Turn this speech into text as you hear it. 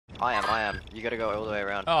I am. You gotta go all the way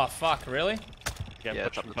around. Oh fuck, really? Yeah,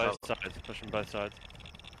 push from both sides. Push from both sides.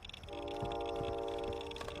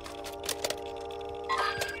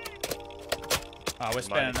 Oh, we're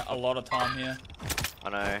spending a lot of time here. I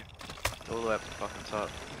know. All the way up to the fucking top.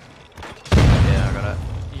 Yeah, I got it.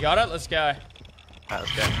 You got it? Let's go. Alright,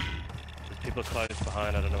 let's go. There's people close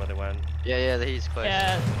behind, I don't know where they went. Yeah, he's close.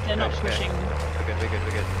 Yeah, they're not pushing. We're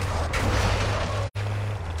good.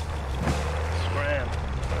 Scram!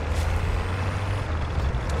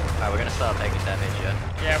 Alright, we're gonna start taking damage, yeah?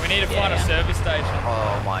 Yeah, we need to find a service station.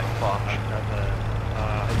 Oh my fuck.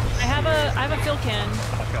 I have a fill can.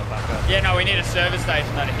 Back up. Yeah, no, we need a service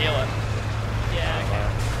station though to heal it. Yeah, okay.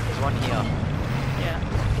 There's one here. Yeah,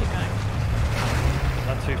 keep going.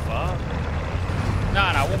 Not too far. No,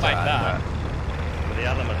 we'll make that. With the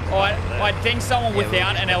element. I think someone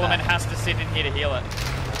without an element has to sit in here to heal it.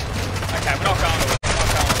 Okay, we're not going to it.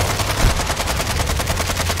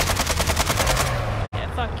 Yeah,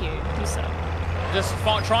 fuck you. You suck. Just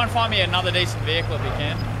try and find me another decent vehicle if you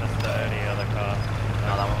can. That's the only other car.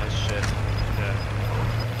 No, that one was shit. Yeah.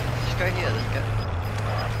 Just go here, let's go.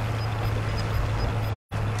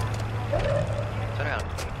 Turn around.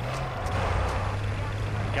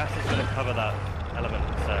 Gas is gonna cover that element,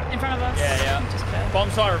 so. In front of us. Yeah. Just fair. Bomb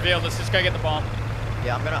site revealed. Let's just go get the bomb.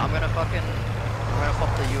 Yeah, I'm gonna pop the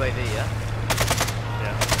UAV, yeah?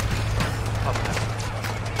 Yeah. Pop it.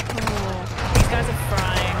 Oh, these guys are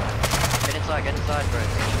frying. Get inside, bro.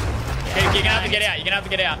 Okay, you're gonna have to get out. You're gonna have to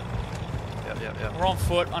get out. Yep. We're on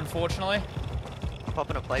foot, unfortunately. I'm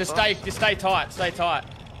popping a plate Just box. stay tight. Stay tight.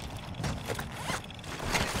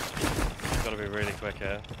 Gotta be really quick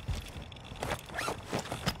here.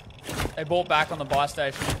 They bought back on the buy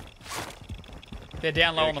station. They're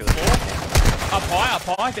down low on the floor. Up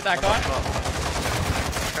high. Get that guy.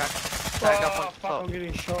 Crack. Back up on top. I'm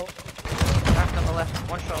getting shot. Cracked on the left.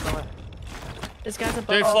 One shot on the left. This guy's a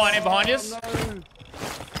Dude flying in behind us.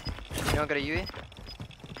 You don't got a UE?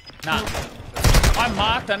 Nah. I'm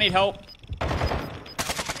marked. I need help.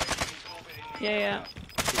 Yeah.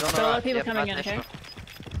 He's on the Got a lot right. of people Yep, coming in, nice okay? shot.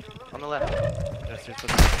 On the left. Yes, yes,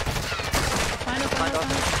 Find us.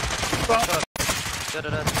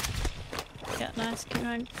 Yeah, nice. Keep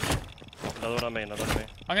going. Another one on me.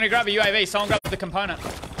 I'm gonna grab a UAV. Someone grab the component.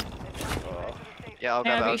 Oh. Yeah, I'll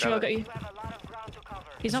Yeah, grab I it. got you.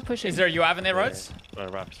 He's not pushing. Is there a UAV in there, Rhodes? Trying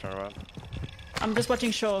to wrap. I'm just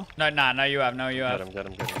watching shore. No UAV. No UAV. Get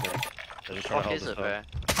him. They're just trying to What hold is this it, up. bro?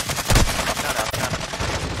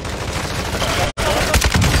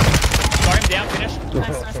 Got him down. Finished.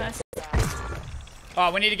 Nice. Oh,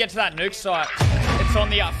 we need to get to that nuke site. It's on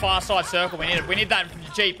the far side circle. We need that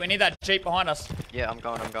jeep. We need that jeep behind us. Yeah, I'm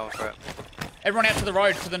going for it. Everyone out to the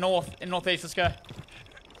road, to the north, in northeast. Let's go.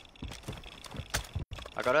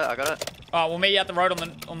 I got it. Alright, we'll meet you at the road on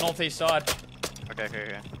the northeast side. Okay.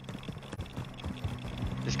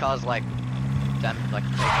 This car's like, damn, like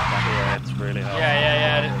taking back. Yeah, it's really hard.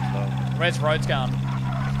 Yeah. Where's roads going?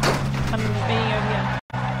 I'm being over here.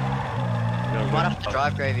 You might have to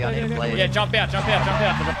drive gravy. I need to play. Yeah, jump out.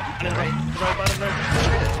 Ready?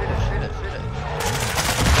 Shoot it.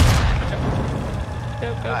 Go.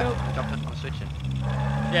 Alright, jump it. I'm switching.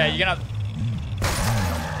 Yeah, you're gonna.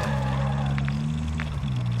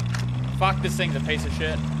 Fuck, this thing's a piece of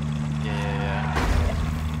shit. Yeah.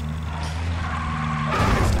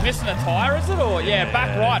 It's missing a tire, is it? Or yeah,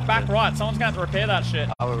 back right. Someone's gonna have to repair that shit.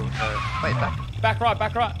 I will. Wait, back. Back right.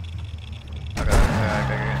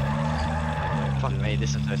 Okay. Fuck me,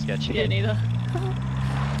 this is so sketchy. Yeah, neither.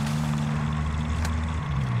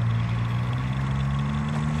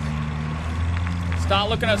 Start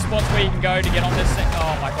looking at spots where you can go to get on this thing.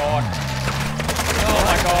 Oh my god.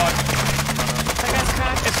 That guy's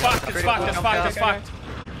cracked. It's fucked.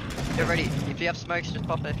 Get ready. If you have smokes, just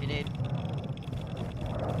pop it if you need.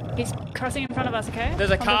 He's crossing in front of us, okay? There's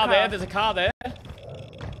a car there.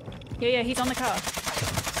 Yeah, he's on the car.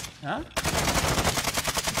 Huh?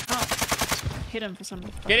 Oh, hit him for some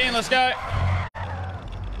reason. Get in, let's go. You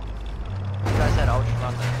guys had ultra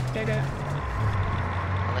run there. Go.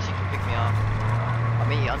 Unless you can pick me up. I'll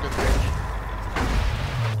meet you under the bridge.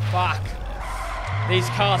 Fuck. These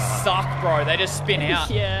cars suck, bro. They just spin out.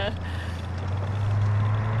 Yeah.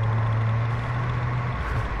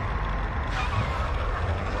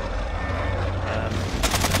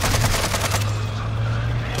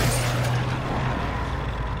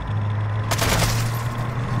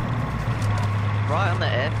 Right on the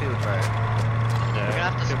airfield, bro. We're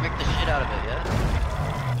gonna have to smack the shit out of it, yeah?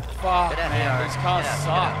 Fuck, Get out man. here. These cars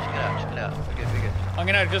suck. Check it out. We're good. I'm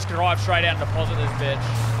gonna just drive straight out and deposit this bitch.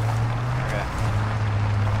 Okay.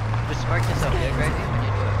 Just smoke yourself, yeah, Gravy, when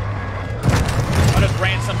you do it. I just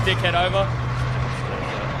ran some dickhead over.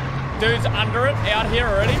 Dude's under it, out here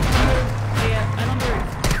already. Yeah, I'm on the roof.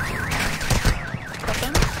 Got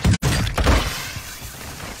them.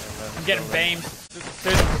 I'm getting beamed.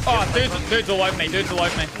 Dude's all over me. Dude's all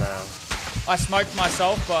over me. No. I smoked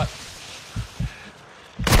myself, but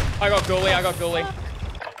I got ghoulie. I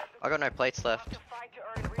got no plates left.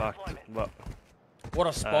 Fuck. What? What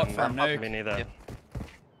a spot for a Me nuke. neither. Yep.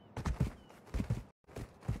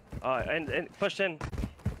 Oh, and pushed in.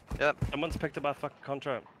 Yep. Someone's picked up our fucking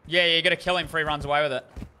contra. Yeah, you gotta kill him before he runs away with it.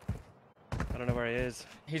 I don't know where he is.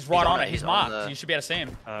 He's right on it. He's on marked. the- You should be able to see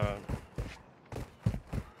him.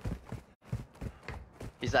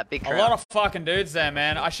 He's that big A crowd. lot of fucking dudes there,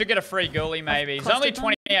 man. I should get a free ghoulie, maybe. There's only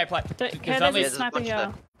 28 players. Okay, There's there's only, a there's a sniper bunch here.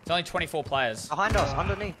 there. there's only 24 players. Behind us,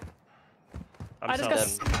 underneath. I'm I just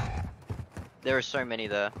selling. got. There are so many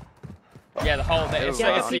there. Yeah, the whole. It's,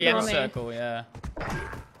 Yeah, it's the people end on me. circle, yeah.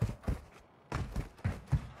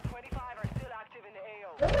 25 are still active in the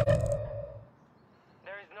AO.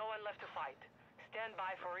 There is no one left to fight. Stand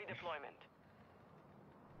by for redeployment.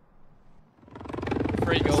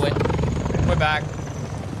 Free ghoulie. We're back.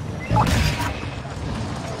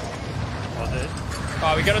 Oh, dude.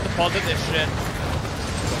 Oh, we gotta deposit this shit.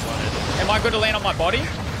 Am I good to land on my body? I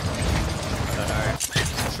don't know.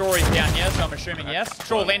 Sure, he's down here, so I'm assuming yes.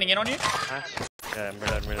 Sure, landing in on you. Nice. Yeah, I'm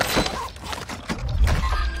reloading.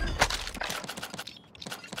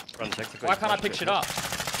 Run, check the Why can't I pick shit up?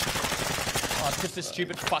 Oh, it's just this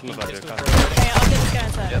stupid fucking Move over, pistol. okay. Okay, I'll get this guy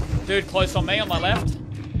inside. Yep. Dude, close on me on my left.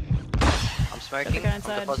 I'm smoking. go I'm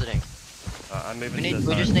inside. depositing. I'm moving We to need. the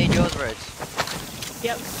We side. just need yours, Rhodes.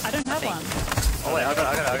 Yep, I don't have think. one. Oh wait, I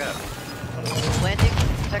got it. Planting.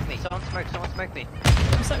 Protect me. Someone smoke me.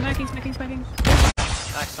 I'm smoking.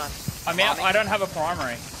 Nice. I'm out. I don't have a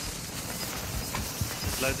primary.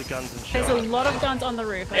 There's loads of guns and shit. There's a lot of guns on the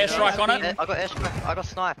roof. Airstrike on it? I got airstrike. I got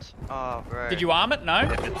sniped. Oh, bro. Did you arm it? No?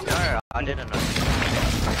 No, I didn't know.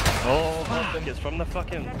 Oh, fuck, it's from the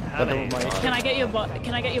fucking alley. Can I get your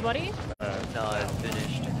body? No, it's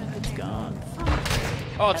finished. It's gone.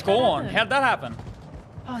 Oh, it's gone. How'd that happen?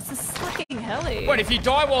 Oh, it's this fucking heli. Wait, if you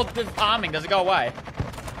die while arming, does it go away?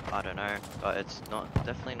 I don't know, but it's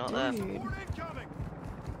definitely not there. Dude.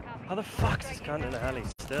 How the fuck is this gun in the alley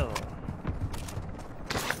still?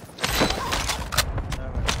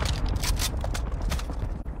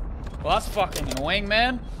 Well, that's fucking annoying,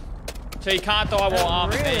 man. So you can't die while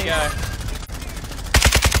arming. There you really? go. I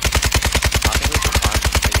think we can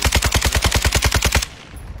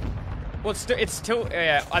find Well, it's still,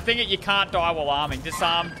 yeah. I think you can't die while arming.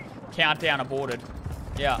 Disarmed, countdown aborted.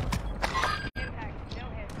 Yeah.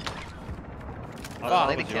 Oh,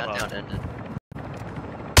 I think the countdown ended.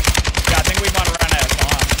 Yeah, I think we might have run out of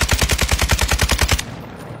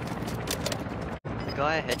time. The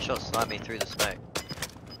guy headshot sniped me through the smoke.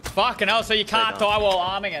 Fucking hell, so you can't die while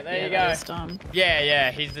arming it. There you go. That's dumb.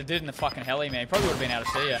 Yeah, he's the dude in the fucking heli, man. Probably would have been able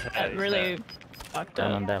to see you. That really fucked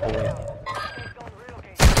up.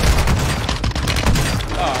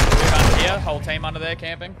 Oh, we're under here. Whole team under there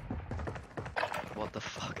camping. What the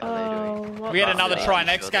fuck are they doing? What We had the another fuck? try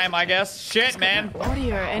next game, I guess. Shit, man.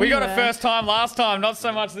 Audio anywhere. We got it first time last time, not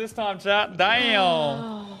so much this time, chat. Damn.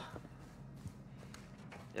 Oh.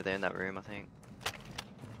 Yeah, they're in that room, I think.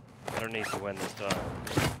 I don't need to win this time.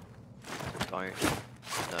 Don't.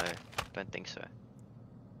 No, don't think so.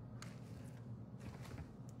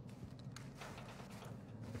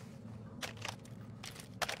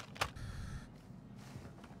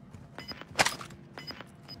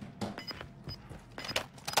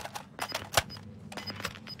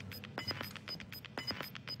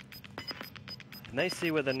 Can they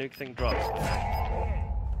see where the nuke thing drops?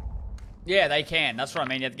 Yeah, they can. That's what I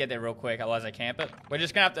mean. You have to get there real quick, otherwise they camp it. We're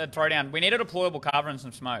just gonna have to throw down. We need a deployable cover and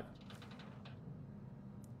some smoke.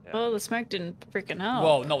 Yeah. Well, the smoke didn't freaking help.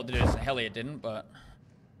 Well, not what the dudes in heli it didn't, but.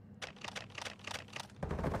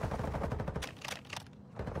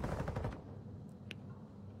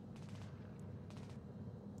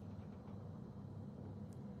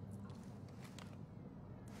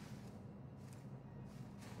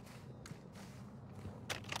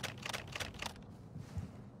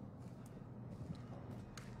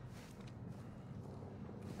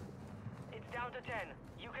 It's down to 10.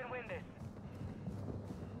 You can win this.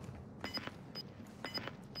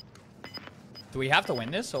 Do we have to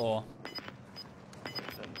win this, or? I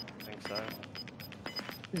think so.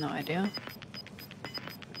 No idea.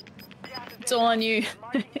 It's all on you.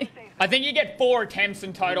 I think you get 4 attempts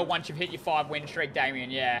in total once you've hit your 5 win streak, Damien,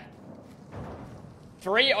 yeah.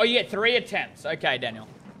 3? Oh, you get 3 attempts. Okay, Daniel.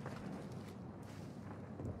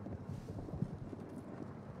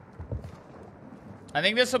 I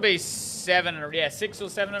think this will be 7, yeah, 6 or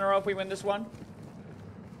 7 in a row if we win this one.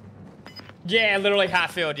 Yeah, literally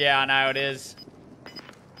Hatfield. Yeah, I know it is.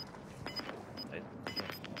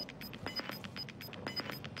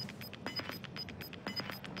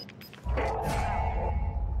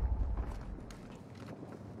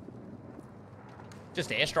 Just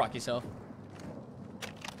airstrike yourself.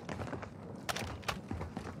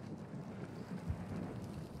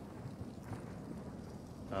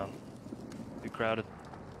 Too crowded.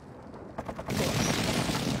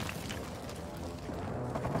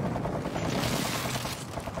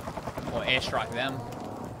 Or airstrike them.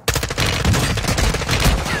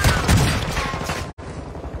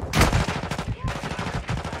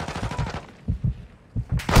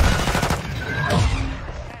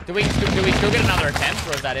 Do we still get another attempt,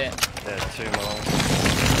 or is that it? Yeah,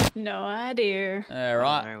 2 more. No idea.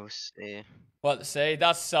 Alright. I will see. What, see?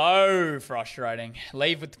 That's so frustrating.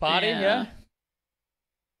 Leave with the party, yeah?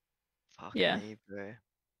 Fucking Yeah. me, bro.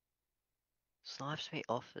 Snipes me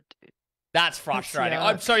off it, dude. That's frustrating. yuck.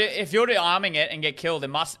 I'm sorry, if you're arming it and get killed, it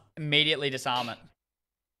must immediately disarm it.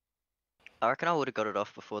 I reckon I would have got it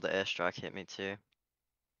off before the airstrike hit me too.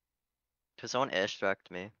 Cause someone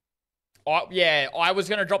airstriked me. Yeah, I was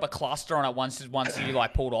gonna drop a cluster on it once you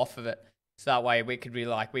like pulled off of it, so that way we could be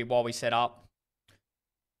like while we set up.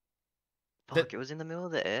 Fuck, it was in the middle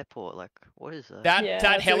of the airport. Like, what is that? That Yeah, that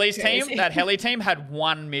that's heli's crazy. team, that heli team had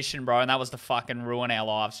one mission, bro, and that was to fucking ruin our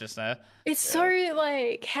lives just there. It's so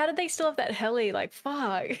like, how did they still have that heli? Like,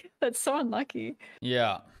 fuck, that's so unlucky.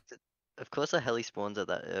 Yeah. Of course, a heli spawns at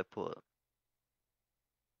that airport.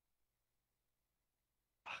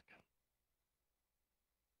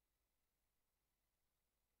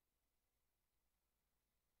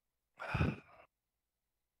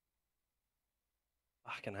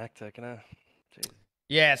 Fucking hectic, you know. Jeez.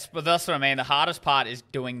 Yes, but that's what I mean. The hardest part is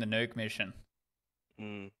doing the nuke mission.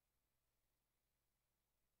 Mm.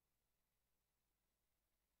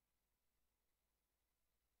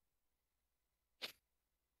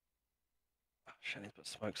 Oh, shit, I need to put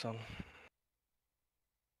smokes on.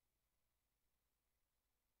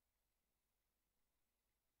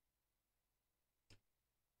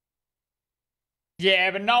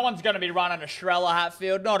 Yeah, but no one's gonna be running a Shrella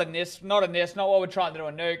Hatfield. Not in this. Not what we're trying to do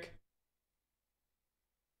a nuke.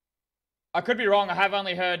 I could be wrong. I have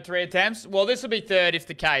only heard 3 attempts. Well, this will be 3rd if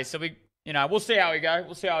the case. So we'll see how we go.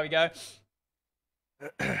 We'll see how we go.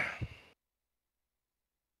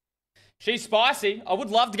 She's spicy. I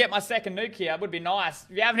would love to get my 2nd nuke here. It would be nice.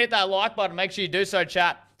 If you haven't hit that like button, make sure you do so,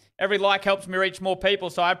 chat. Every like helps me reach more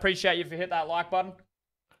people, so I appreciate you if you hit that like button.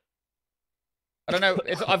 I don't know.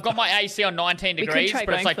 I've got my AC on 19 We could degrees, try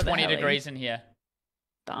but it's going like for the 20 heli. degrees in here.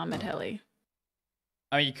 The armored heli.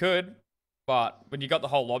 I mean, you could, but when you got the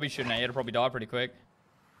whole lobby shooting at you, it'll probably die pretty quick.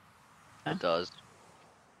 It does.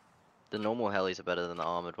 The normal helis are better than the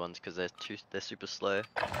armored ones because they're super slow.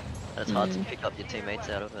 And it's hard to pick up your teammates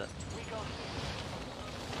out of it.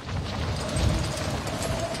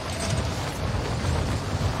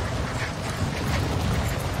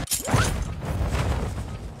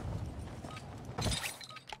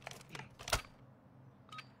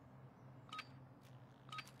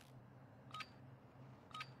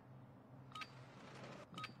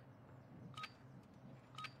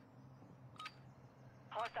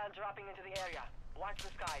 Hostiles dropping into the area. Watch the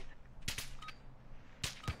skies.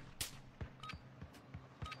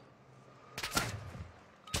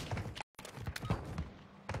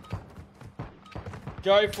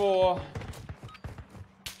 Go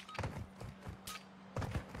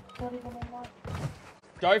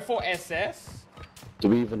for SS. Do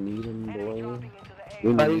we even need him, Enemy boy? dropping into the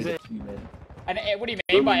We area. need a two-man. And what do you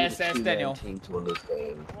mean by We need a SS, two-man Daniel? team to win this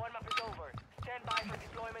game. Warm-up is over. Stand by for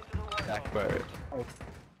deployment to the war zone. Blackbird.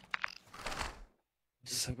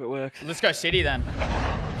 Just hope it works. Let's go city then.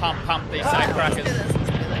 Pump these safe crackers.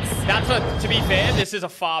 That's to be fair, this is a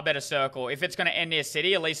far better circle. If it's going to end near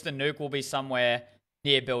city, at least the nuke will be somewhere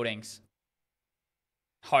near buildings.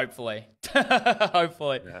 Hopefully.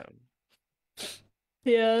 Hopefully. Yeah.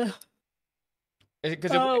 Yeah.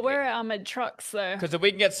 Where are armored trucks though? Because if we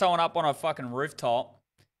can get someone up on a fucking rooftop.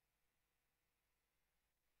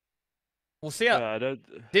 We'll see how... I don't...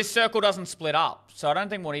 This circle doesn't split up, so I don't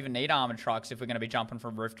think we'll even need armored trucks if we're going to be jumping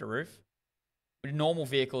from roof to roof. Normal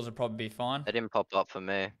vehicles would probably be fine. They didn't pop up for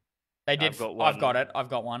me. They did. I've got I've one. got it. I've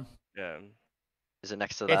got one. Yeah. Is it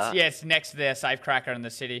next to that? It's next to their safe cracker in the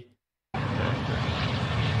city. Beams.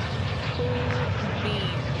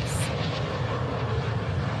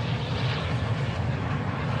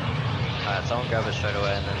 Alright, someone grab it straight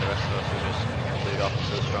away and then the rest of us will just loot off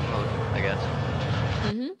to the stronghold, I guess.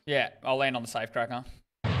 Mm-hmm. Yeah, I'll land on the safe cracker.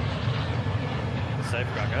 safe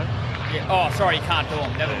cracker. Yeah. Oh, sorry, you can't do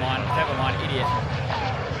them. Never mind. Never mind, idiot.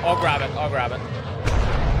 I'll grab it. I'll grab it.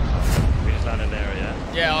 We just land in there, yeah?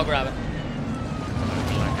 Yeah, I'll grab it.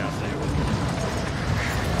 Black out, so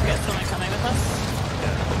We got someone coming with us.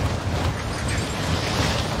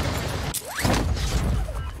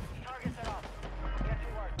 Target set up. Get to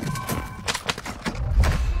work.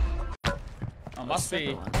 Oh, must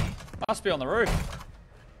be on the roof.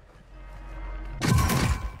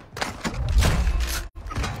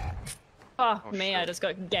 Oh, Oh, me, shit. I just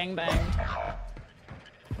got gangbanged.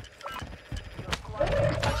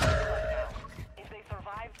 If they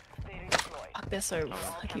survive, they redeploy. Fuck, they're so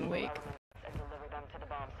fucking weak. And deliver them to the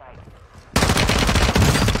bomb site.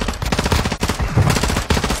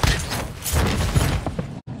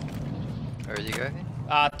 Where is he going?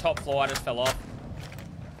 Top floor, I just fell off.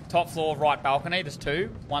 Top floor, right balcony, there's two.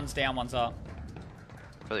 One's down, one's up.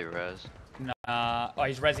 Probably res. Oh,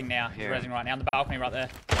 he's rezzing now. He's Here. rezzing right now on the balcony right there.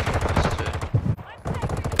 There's two.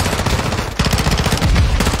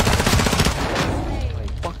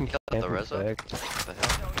 Fucking Got the res up? What the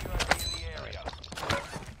hell?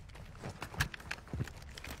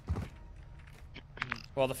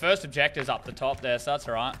 Well, the first objective's up the top there, so that's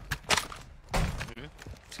alright.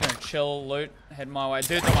 Just gonna chill, loot, head my way.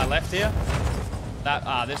 Dude's on my left here.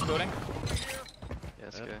 This building. Yeah,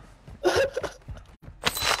 let's go.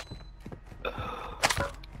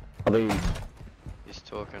 I mean, He's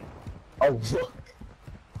talking. oh fuck.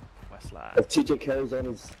 Westland. If TJ carries on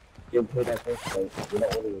his gameplay that first place, we're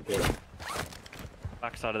not really good.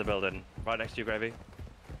 Back side of the building. Right next to you, Gravy.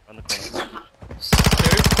 On the corner.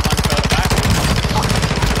 Dude, one further back.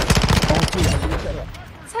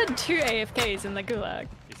 It's had 2 AFKs in the gulag.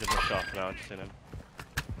 He's in the shop now, I've just seen him.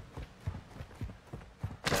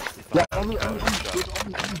 He's Yeah, behind the shop.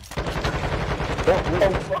 What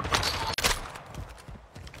the fuck?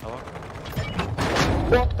 Hello?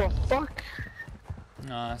 What the fuck?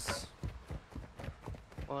 Nice.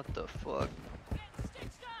 What the fuck?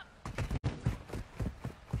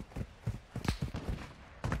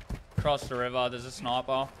 Across the river, there's a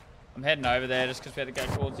sniper. I'm heading over there just because we had to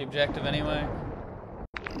go towards the objective anyway.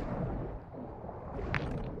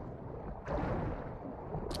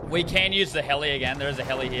 We can use the heli again. There is a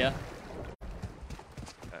heli here.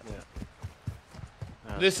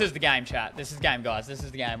 This is the game, chat. This is the game, guys. This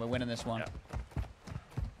is the game. We're winning this one.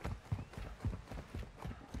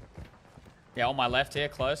 Yeah, on my left here,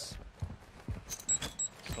 close.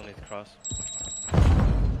 Still need to cross.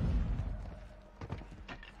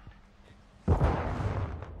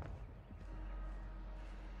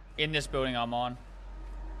 In this building I'm on.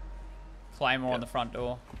 Claymore on the front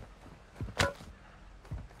door. I'm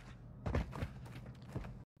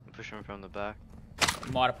pushing from the back.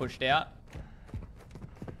 Might have pushed out.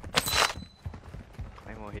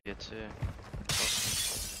 Claymore here too.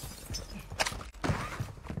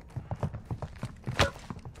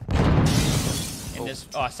 In this,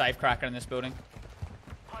 oh, safe cracker in this building.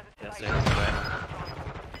 Yes, yeah.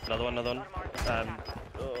 Another one, another one.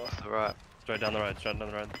 To the right. Straight down the road, straight down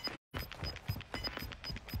the road.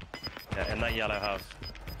 Yeah, in that yellow house.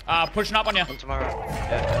 Pushing up on you. Come to my right.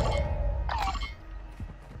 Yeah.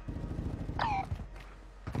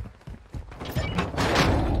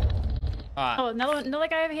 Alright. Oh, another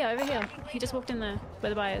guy over here, over here. He just walked in there, where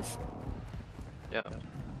the buy is. Yeah.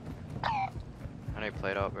 I know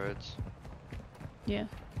played out birds. Yeah.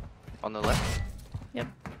 On the left. Yep.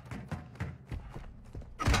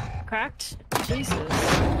 Cracked? Jesus.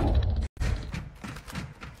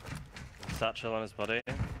 Satchel on his body.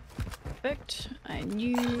 Perfect.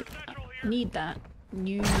 Need that.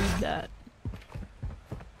 You need that.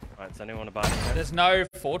 Right, does anyone want to buy anything? There's no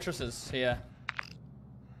fortresses here.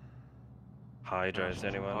 Hydros,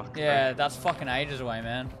 anyone? Fuck. Yeah, that's fucking ages away,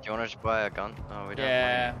 man. Do you want to just buy a gun? Oh, we don't.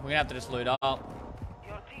 Yeah, we're gonna have to just loot up.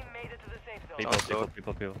 Your team made it to the safe zone.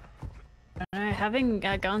 People. I don't know, having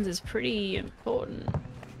guns is pretty important.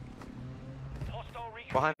 Hostile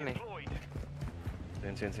recon Behind me. deployed.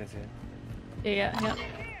 See. Yeah, yeah.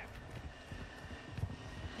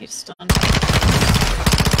 He's stunned.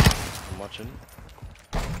 I'm watching.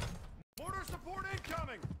 Mortar support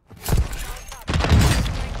incoming!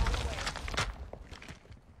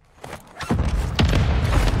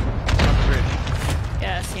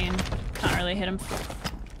 Yeah, I see him. Can't really hit him.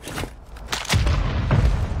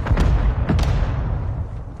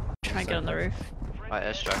 Try and get on the roof. I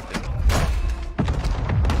airstruck him.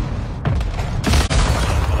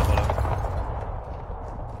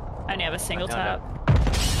 I only have a single I tap. found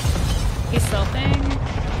He's stealthing.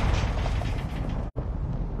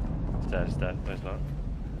 He's dead. No, he's not.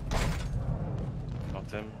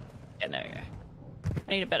 Knocked him. Yeah, there we go.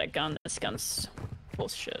 I need a better gun. This gun's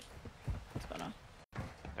Bullshit. It's better.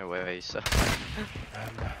 No way, so.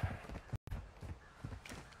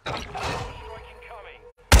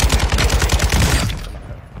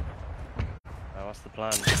 What's the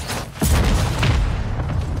plan? Just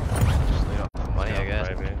lead up for money, I guess.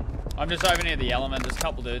 Maybe. I'm just over near the element. There's a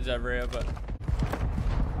couple dudes over here, but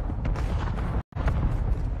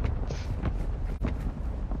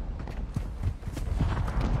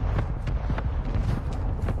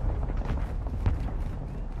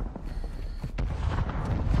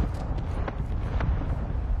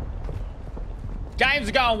games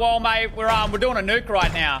are going well, mate. We're doing a nuke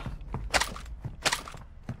right now.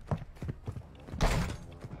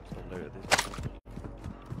 Loot at these people.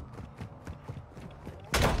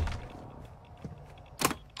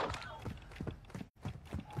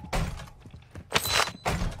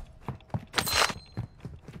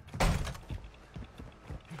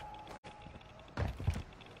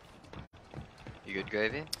 You good,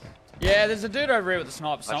 Gravy? Yeah, there's a dude over here with a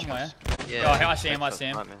sniper somewhere. Yeah. Oh, I see him. I see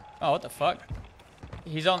him. Oh, what the fuck?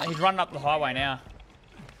 He's running up the highway now.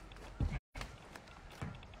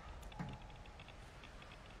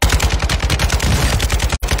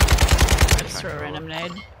 Just throw a random nade.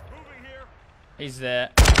 Moving here. He's there.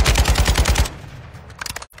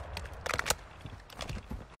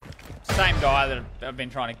 Same guy that I've been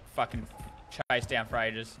trying to fucking chase down for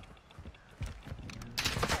ages.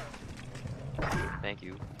 Thank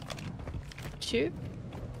you. Shoot.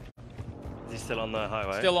 Is he still on the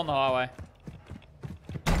highway? Still on the highway.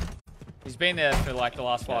 He's been there for like the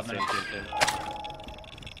last 5 minutes.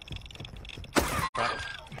 Cracked.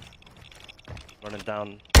 Running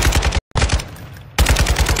down.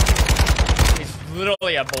 He's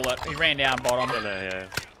literally a bullet. He ran down bottom. Yeah.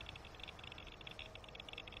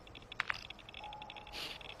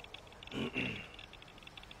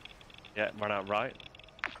 Yeah, run out right.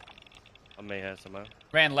 On me here somewhere.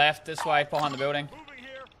 Ran left this way behind the building. Moving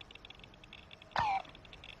here.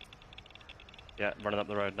 Yeah, running up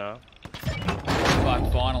the road now.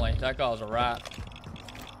 Fuck, finally. That guy was a rat.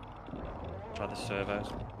 Try the servos.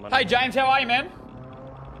 Hey, James, how are you, man?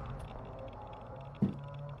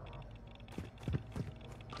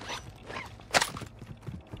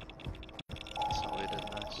 Solid and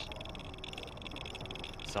nice.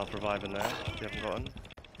 Self-reviving there, if you haven't gotten.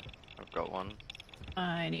 I've got one.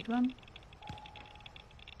 I need one.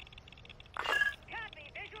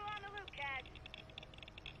 Copy. Visual on the loot CAD.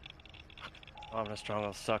 Oh, having a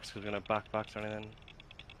stronghold sucks because we're gonna backpacks or anything.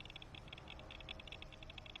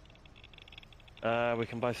 We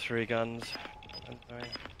can buy 3 guns. Sorry.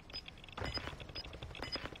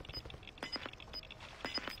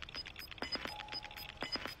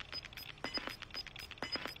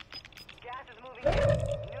 Gas is moving in.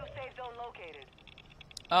 New safe zone located.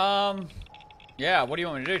 Yeah, what do you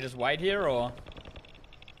want me to do? Just wait here, or?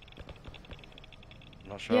 I'm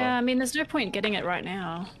not sure. Yeah, I mean, there's no point getting it right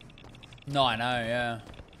now. No, I know, yeah.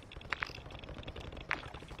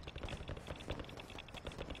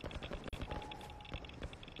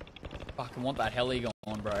 Fucking want that heli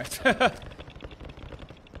going, bro.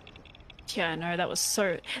 Yeah, no, that was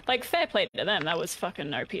so... Like, fair play to them. That was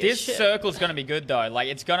fucking OP as This shit. circle's gonna be good, though. Like,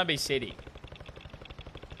 it's gonna be city.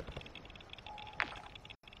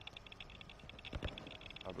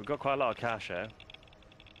 We've got quite a lot of cash here.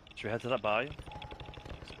 Should we head to that buy?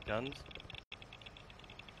 Some guns?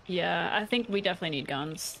 Yeah, I think we definitely need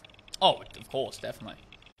guns. Oh, of course, definitely.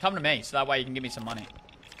 Come to me, so that way you can give me some money.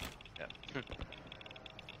 Yeah.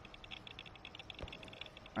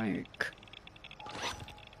 Like...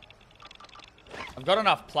 I've got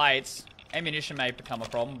enough plates. Ammunition may become a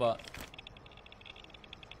problem, but...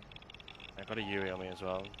 I've got a Yui on me as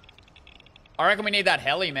well. I reckon we need that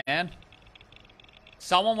heli, man.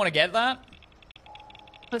 Someone want to get that?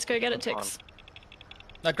 Let's go get it, Tix.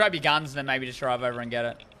 Like, grab your guns and then maybe just drive over and get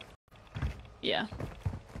it. Yeah.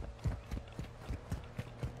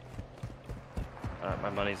 My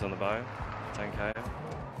money's on the bow. 10k.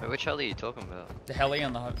 Wait, which heli are you talking about? The heli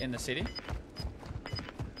in the city?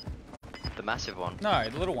 The massive one? No,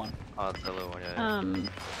 the little one. Oh, the little one, yeah.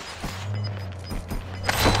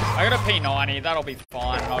 I got a P90, that'll be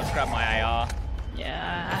fine. I'll just grab my AR.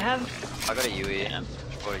 Yeah, I have... I got a UE. Yeah.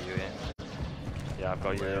 Just bought a UE. Yeah, I've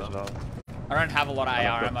got Yui as well. I don't have a lot of I've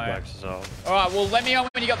AR got ammo. bags as well. Alright, well, let me know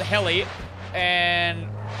when you got the heli. And...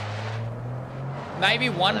 maybe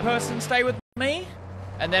one person stay with me.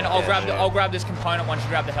 And then I'll grab this component once you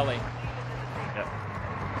grab the heli. Yep.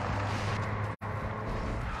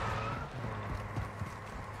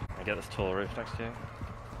 I get this tall roof next to you.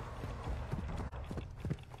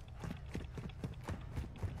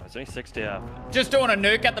 It's only 60 up. Just doing a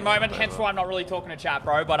nuke at the moment, hence why I'm not really talking to chat,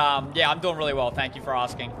 bro. But yeah, I'm doing really well. Thank you for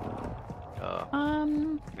asking.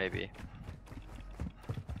 Maybe.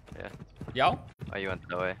 Yeah. Yo? Oh, you went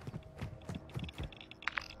that way.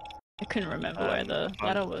 I couldn't remember where the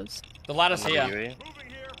ladder was. The ladder's here. UE. Moving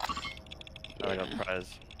here. I got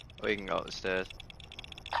prize. Or you can go up the stairs.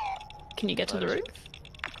 Can you get to the roof?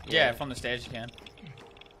 Yeah, from the stairs you can.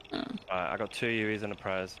 Alright, I got 2 UEs and a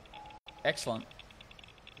prize. Excellent.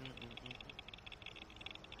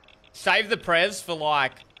 Save the prez for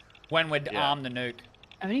like when we're arm the nuke.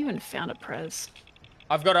 I haven't even found a prez.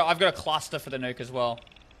 I've got a cluster for the nuke as well.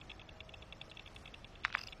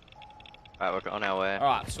 Alright, we're on our way.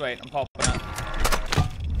 Alright, sweet. I'm popping it.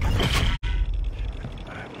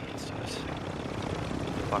 Alright, let's do this.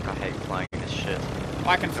 Fuck, I hate flying this shit.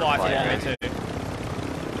 I can fly for Yeah. you too.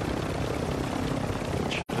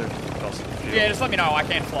 Should've got some fuel. Yeah, just let me know. I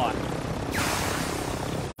can fly.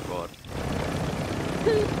 God.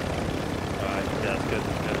 Alright, yeah, that's good,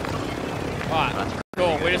 that's good. Alright,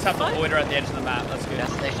 cool. We just have to loiter at the edge of the map. That's good.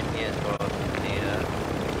 Gas station here as well. Need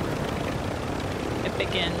It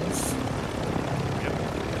begins.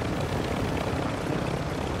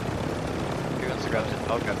 Who wants to grab this?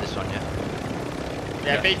 I'll grab this one, yeah.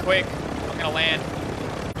 Yeah, be quick. I'm gonna land.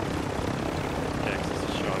 Yeah, 'cause it's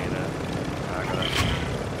a strong in there. I got it.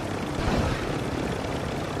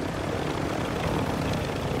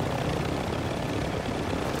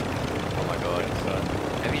 Oh my god.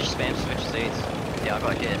 Maybe you spam switch seats. Yeah, I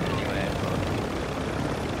got hit anyway.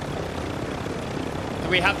 Do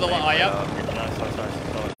we have the line? Yep. Nice.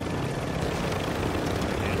 Solid.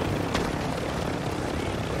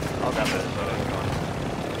 I'll grab it as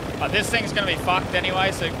well. This thing's gonna be fucked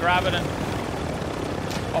anyway, so grab it and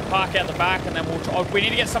I'll park out the back and then we'll. We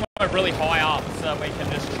need to get somewhere really high up so that we can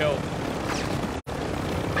just chill.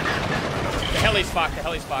 The heli's fucked. The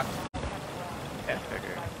heli's fucked. Yeah,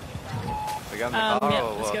 okay. We got in the car Yeah,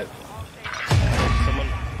 or let's what? go. Someone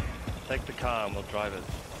take the car and we'll drive it.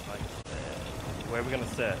 Like, where are we gonna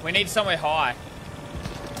sit? We need somewhere high.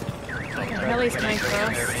 Heli's coming for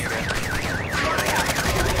us.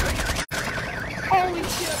 Holy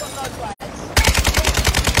shit, I'm not glad.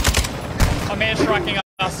 I'm air striking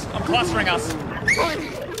us. I'm clustering us.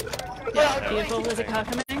 Yeah, beautiful. There's a car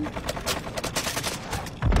coming.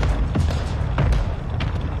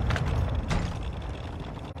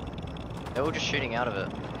 They're all just shooting out of it.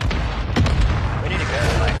 We need to go,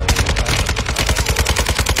 like...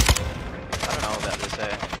 I don't know about this,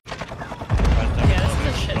 eh? Yeah, this is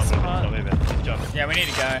a shit spot. Yeah, we need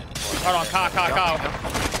to go. Hold on, car.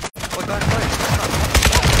 What guy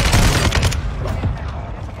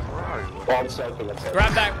Oh, I'm soaking, I'm soaking.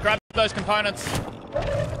 Grab those components.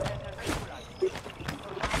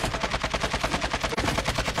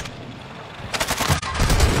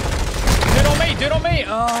 Do it on me.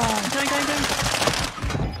 Oh. Going.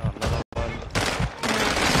 Another one.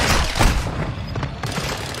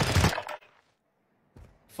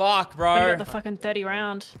 Fuck, I bro. got the fucking 30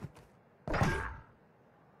 round.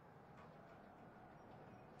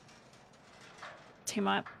 Team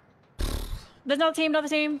up. There's another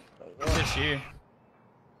team. Just you.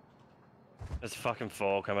 There's fucking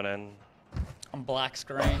 4 coming in. I'm black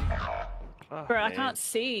screen. Fuck Bro, I me. can't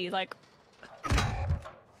see, like...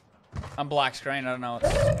 I'm black screen. I don't know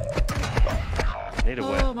what's... Need a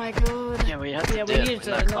whip. Oh my god. Yeah, we had to Yeah, we dip needed in to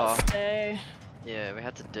that not car. stay. Yeah, we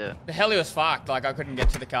had to dip. The heli was fucked. Like I couldn't get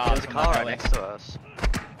to the car. There's a from the car right heli. next to us.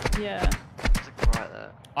 Yeah. There's a car right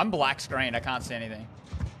there. I'm black screen. I can't see anything.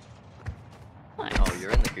 Nice. Oh,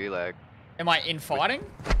 you're in the gulag. Am I in fighting?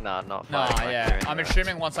 Nah, not Nah, fighting. like, yeah. you're in I'm the-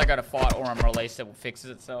 assuming once I go to fight or I'm released, it will fixes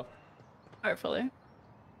itself. Hopefully.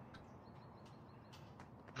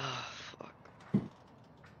 Fuck.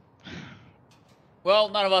 Well,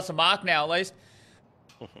 none of us are marked now, at least.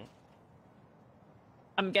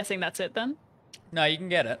 I'm guessing that's it then? No, you can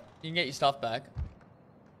get it. You can get your stuff back.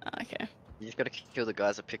 Okay. You just gotta kill the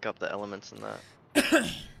guys that pick up the elements and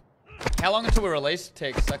that. How long until we release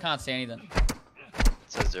ticks? I can't see anything. It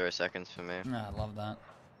says 0 seconds for me. Oh, I love that.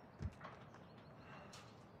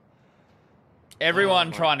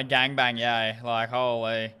 Everyone my- trying to gangbang, yay. Like,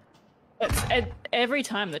 holy. It's every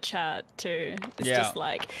time the chat too. It's Yeah. just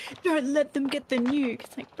like, don't let them get the nuke.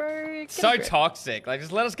 It's like, bro. get So a grip. toxic. Like,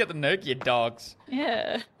 just let us get the nuke, you dogs.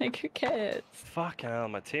 Yeah. Like, who cares? Fuck hell,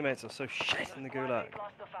 my teammates are so shit in the gulag. They've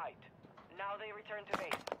lost the fight. Now they return to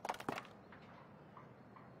base.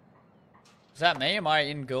 Is that me? Am I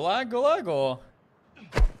in gulag or?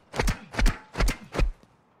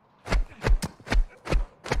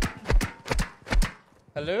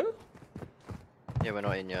 Hello? Yeah, we're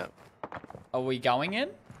not in yet. Are we going in?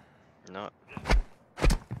 No.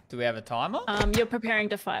 Do we have a timer? You're preparing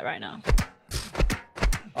to fight right now.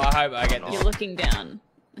 I hope I get this. You're looking down.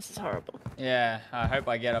 This is horrible. Yeah, I hope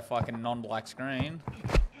I get a fucking non-black screen.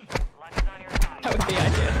 That would be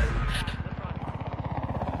ideal.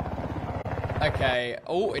 Okay.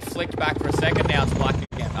 Oh, it flicked back for a second. Now it's black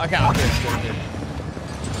again. Okay, I'm good.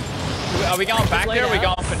 Are we going back there? Or are we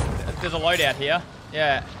going for... There's a loadout here.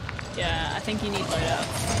 Yeah. Yeah, I think you need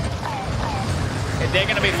loadouts. They're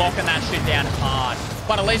going to be locking that shit down hard.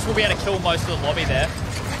 But at least we'll be able to kill most of the lobby there.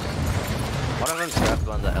 One of them's grabbed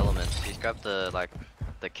one of the elements. He's grabbed the, like,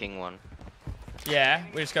 the king one. Yeah,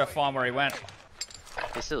 we just got to find where he went.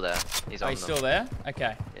 He's still there. He's on He's them. still there?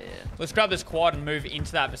 Okay. Yeah. Let's grab this quad and move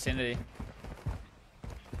into that vicinity.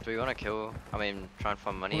 Do we want to kill? I mean, try and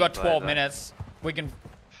find money. We've got 12 minutes. We can...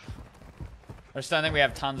 I just don't think we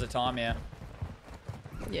have tons of time here.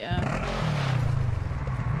 Yeah.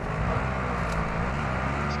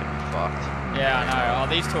 It's gonna be fucked. Yeah, I know. Oh,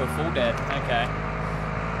 these two are full dead. Okay.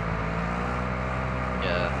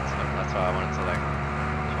 Yeah, that's why I wanted to, like,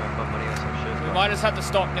 try and find money or some shit. We might just have to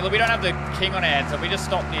stop... We don't have the king on our head, so we just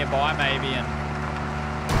stop nearby maybe and...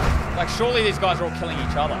 Like, surely these guys are all killing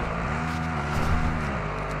each other.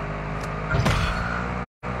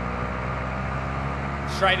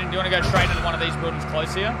 Straight in. Do you want to go straight into one of these buildings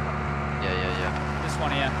close here? Yeah. This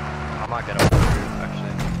one here. I might get up on the roof,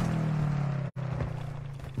 actually.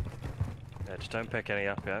 Yeah, just don't pick any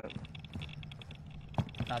up yet.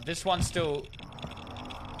 No, this one's still...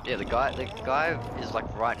 Yeah, the guy is, like,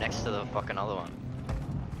 right next to the fucking other one.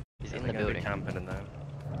 He's in the building. Camping in there.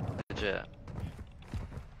 Legit.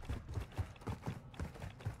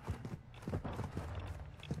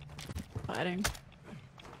 Fighting.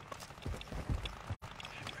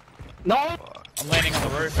 No! I'm landing on the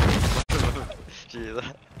roof. Gee,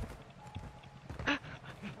 that...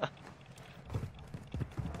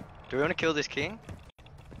 Do we want to kill this king?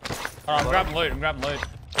 Alright, I'm grabbing loot.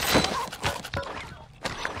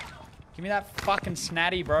 Give me that fucking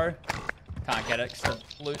snatty, bro. Can't get it because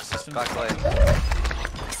the loot system's... Back lane.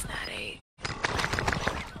 Snatty.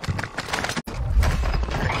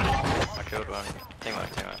 I killed one. Teamwork.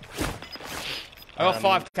 I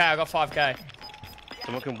got 5k.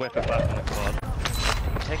 Someone can whip it back on the quad.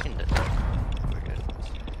 I'm taking it. We're good.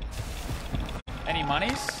 Any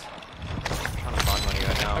monies? I'm trying to find money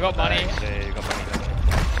right now. I got money. Yeah, you got money there.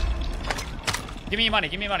 Give me your money.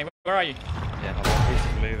 Where are you? Yeah, This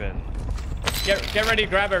is moving. Get ready to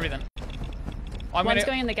grab everything. One's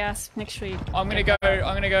going in the gas. Make sure you... I'm gonna go.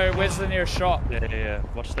 Where's the nearest shop? Yeah.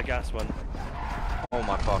 Watch the gas one. Oh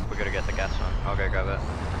my fuck, we gotta get the gas one. I'll go grab it.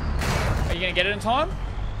 Are you gonna get it in time?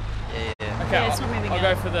 Yeah. Okay, Yeah, it's not moving I'll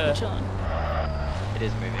out. go for the... We're chilling. It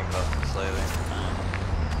is moving, but slowly.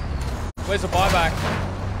 Where's the buyback?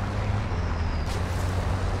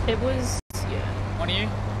 It was... Yeah. One of you?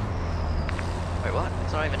 Wait, what?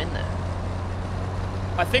 It's not even in there.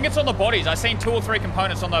 I think it's on the bodies. I seen 2 or 3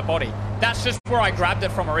 components on that body. That's just where I grabbed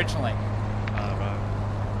it from originally. Right.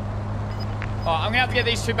 Oh, I'm gonna have to get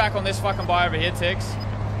these 2 back on this fucking buy over here, Tix.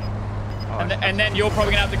 Oh, And then you're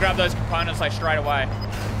probably gonna have to grab those components like straight away.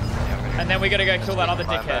 And then we gotta go kill that other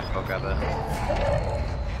dickhead. I'll grab it.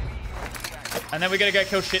 And then we gotta go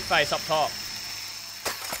kill Shitface up top.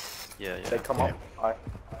 Yeah. They come up. Alright.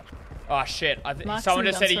 Oh shit! Mark's Someone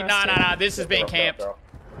in just said, guns for us, "Nah, this is being camped.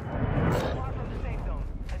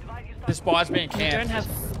 This buy's being You camped." don't have...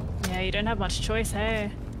 Yeah, you don't have much choice,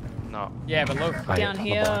 hey? No. Yeah, but look. Down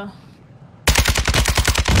here...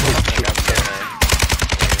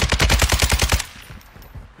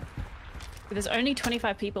 There's only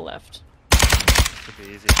 25 people left. Should be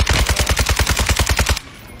easy.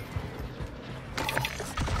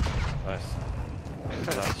 Nice.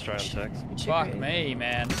 That's straight on text. Fuck me,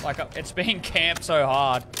 man. Like, it's being camped so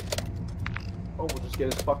hard. Oh, we'll just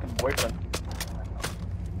get his fucking boyfriend.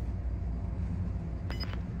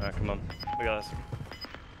 Alright, come on. We got this.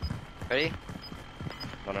 Ready?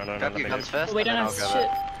 No. Grab your guns first. But we don't and have then I'll shit.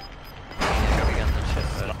 grab it. Yeah, grab your guns and shit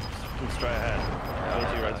first. Come straight ahead.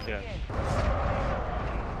 Towards you, right to go.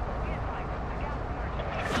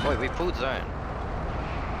 Wait, we pulled zone.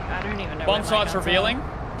 I don't even know. Bomb where my site's guns revealing.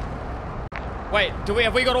 Wait,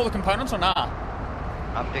 have we got all the components or nah? I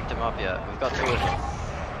haven't picked them up yet. We've got 2 of them.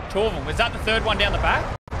 2 of them. Was that the 3rd one down the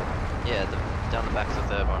back? Yeah, down the back's the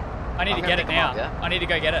 3rd one. I need to get it now. Up, yeah? I need to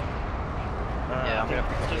go get it. Yeah, I'm gonna It's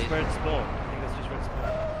pick just these. where it's spawned. I think that's just where it's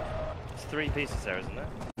spawned. There's 3 pieces there, isn't there?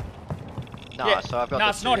 No, Yeah. so I've got No, the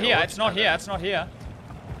it's not 2 here. orcs It's not and here. then- It's not here.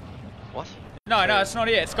 What? No, it's not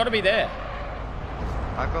here. It's got to be there.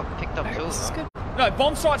 I got picked up 2 This is of them. good. No,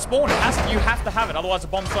 bomb site spawned. You have to have it, otherwise the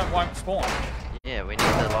bomb site won't spawn. Yeah, we need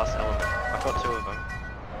the last element. I've got 2 of them.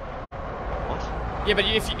 What? Yeah, but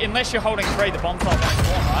unless you're holding 3, the bomb's not going to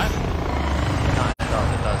spawn, right? No,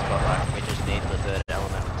 it does, but like, we just need the third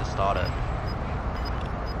element to start it.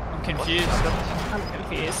 I'm confused. I'm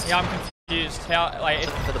confused. Yeah, I'm confused. How, like,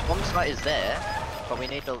 So the bomb site is there, but we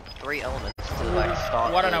need the 3 elements to like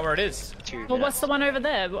start. well, I don't know where it is. Well, what's the one over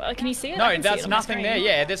there? Can you see it? I No, can see that's it on my nothing there. screen.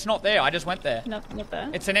 Yeah, that's not there. I just went there. Not there.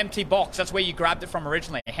 It's an empty box. That's where you grabbed it from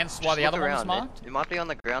originally. Hence why the other one was marked. It might be on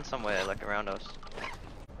the ground somewhere, like around us.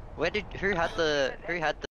 Who had the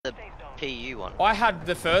PU one? I had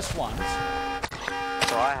the first one. So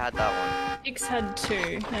I had that one. Six had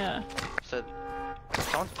 2. Yeah. So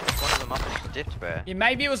someone picked one of them up and dipped, bro. Yeah,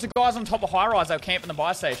 maybe it was the guys on top of high rise that were camping the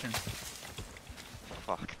buy station.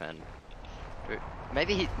 Fuck, man.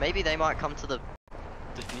 Maybe they might come to the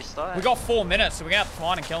defuse site. We got 4 minutes, so we're gonna have to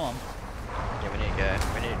find and kill them. Yeah, we need to go.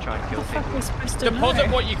 We need to try and kill What the fuck are people. we supposed to Deposit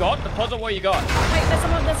know? what you got. Deposit what you got. Wait, there's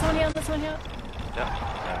someone here. There's someone here.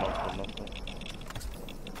 Yeah, Multiple.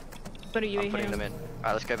 What are you I'm here? putting them in.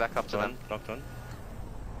 Alright, let's go back up to them. Knocked one.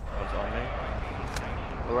 One's on me.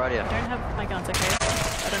 Alrighty. I don't have my guns, okay?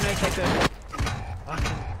 I don't know if they're good.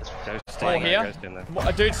 Ghost All in there, here. ghost in there.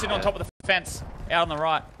 A dude sitting on top of the fence, out on the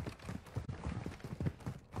right.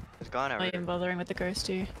 There's a guy in our Not room. even bothering with the ghost,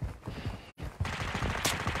 too.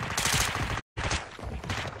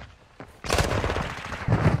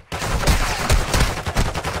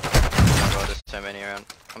 Oh god, there's so many around.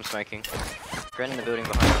 I'm smoking. Gren in the building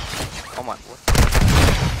behind us. Oh my,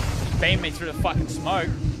 what? Beamed me through the fucking smoke.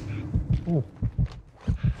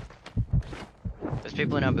 There's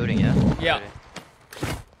people in our building, yeah? Yeah.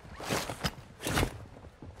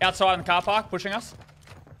 Outside in the car park, pushing us.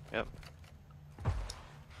 Yep.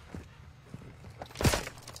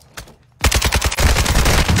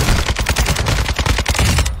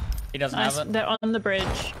 He doesn't Nice. have it. They're on the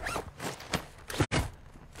bridge.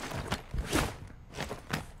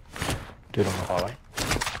 Dude on the highway.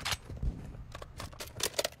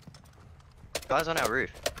 Guys on our roof.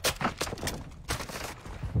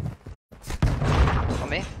 On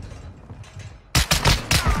me.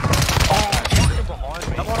 Another one on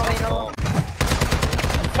me, another one.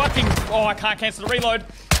 Fucking. Oh, I can't cancel the reload.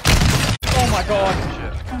 Oh my god.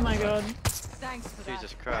 Oh my god.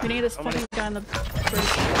 Jesus Christ. We need this fucking guy on the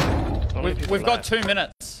bridge. We've got 2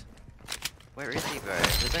 minutes. Where is he, bro?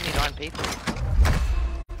 There's only 9 people.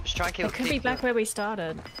 Just try and kill It could be keep back kill- where we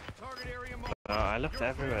started. Target area marked. No, I looked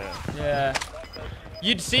everywhere. Yeah.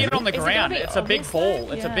 You'd see it on the Is it ground. gonna be It's a big obvious ball.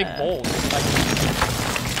 though? It's a big Yeah. ball.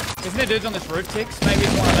 Like, isn't there dudes on this roof, Tix? Maybe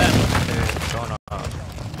it's one of them. Dude, going up.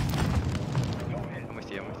 I'm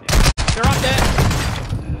with you, I'm with you. They're up there.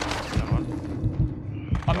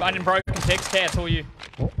 I'm unbroken, Tix. Care, it's all you.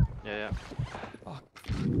 Yeah, yeah.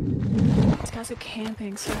 These guys are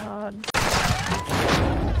camping so hard.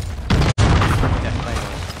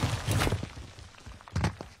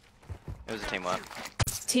 It was a team wipe.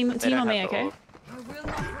 Team They on don't me, have the okay? ult.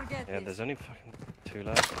 Yeah, there's only fucking 2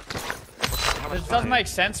 left. How much This doesn't make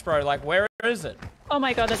sense, bro. Like, where is it? Oh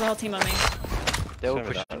my god, there's a whole team on me. They're all Show me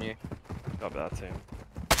pushing that. you. Got that too.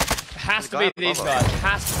 It has to There's be a guy these above guys. us. It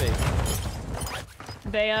has to be.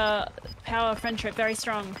 They are power friendship, very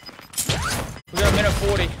strong. We got a minute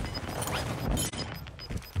 40.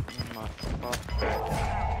 Oh my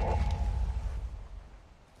fuck.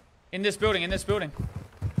 In this building, in this building.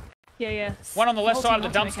 Yeah. One on the left Whole side of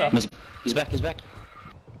team the on me, dumpster. okay? He's back, he's back.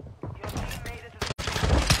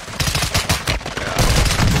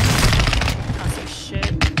 Can't see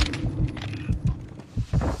shit.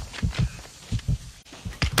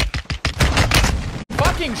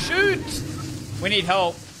 Fucking shoot! We need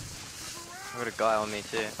help. I got a guy on me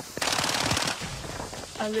too.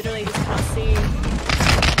 I literally just can't see.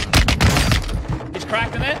 He's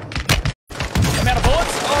cracked in there. I'm out of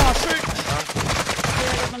bullets. Oh, shoot!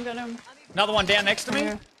 Yeah, got him. Another one down next to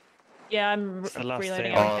me. Yeah, I'm the last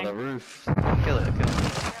reloading thing. Oh, everything. the roof. Kill it, kill it.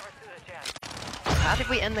 How did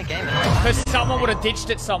we end the game? Because someone would have ditched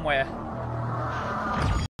it somewhere.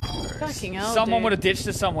 Fucking hell, Someone dude. would have ditched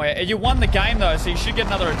it somewhere. You won the game though, so you should get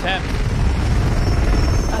another attempt.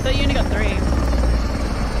 I thought you only got 3.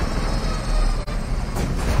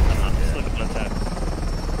 Still got an attack.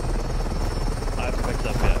 I haven't picked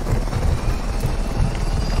up yet.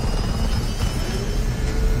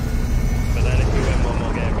 But then if we win one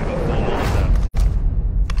more game, we've got 4 more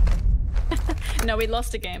left. No, we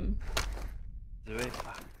lost a game. Do we?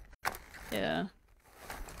 Yeah.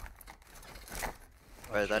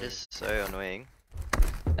 Bro, that is so annoying.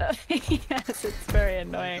 Yes, it's very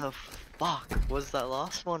annoying. What the fuck was that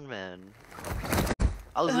last one, man?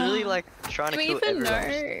 I was literally like trying to Do we kill even everyone. know?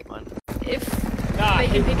 Just one. If Nah, they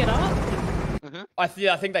can pick it up? Mhm.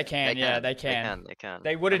 I think they can. Yeah, they can. They can.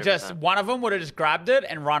 They would have just 100%. one of them would have just grabbed it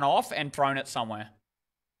and run off and thrown it somewhere.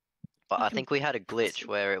 But I think we had a glitch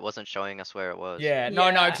where it wasn't showing us where it was. Yeah,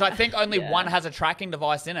 no, because I think only one Yeah. has a tracking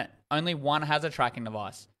device in it. Only one has a tracking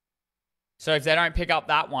device. So if they don't pick up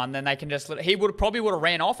that one, then they can just. He probably would have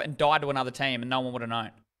ran off and died to another team, and no one would have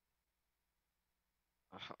known.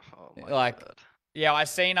 Oh my Like- God. Yeah, I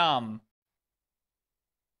seen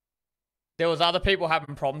there was other people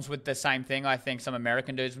having problems with the same thing. I think some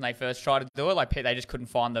American dudes when they first tried to do it, like they just couldn't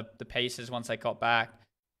find the pieces once they got back.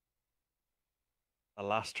 A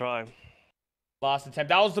last try. Last attempt.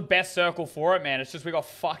 That was the best circle for it, man. It's just we got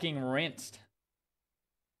fucking rinsed.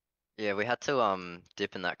 Yeah, we had to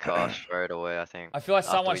dip in that car straight away. I think. I feel like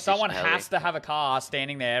after we someone ditched the has to have a car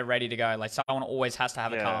standing there ready to go. Like someone always has to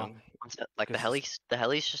have a car. Like the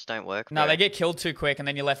helis just don't work. No, bro. they get killed too quick, and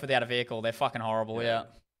then you're left without a vehicle. They're fucking horrible. Yeah.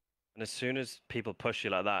 And as soon as people push you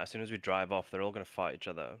like that, as soon as we drive off, they're all gonna fight each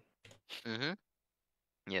other. Mhm.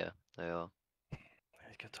 Yeah, they are.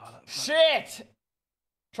 Hey, good toilet. Shit!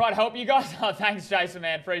 Try to help you guys. Oh, thanks, Jason,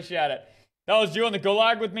 man. Appreciate it. That was you on the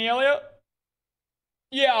gulag with me earlier?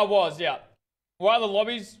 Yeah, I was, yeah. Why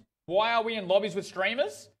are we in lobbies with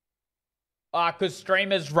streamers? Because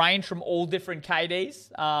streamers range from all different KDs.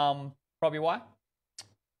 Probably why.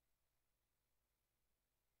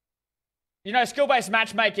 You know, skill-based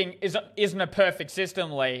matchmaking isn't a perfect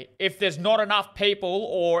system, Lee. If there's not enough people,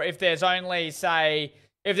 or if there's only, say,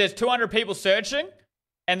 if there's 200 people searching,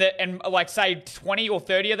 and like, say, 20 or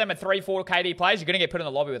 30 of them are 3-4 KD players, you're going to get put in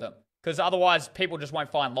the lobby with them. Because otherwise, people just won't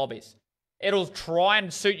find lobbies. It'll try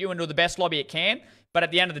and suit you into the best lobby it can, but at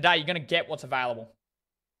the end of the day, you're going to get what's available.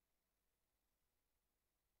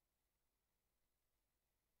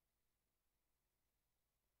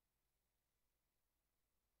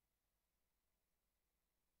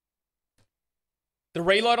 The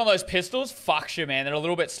reload on those pistols, fucks you, man. They're a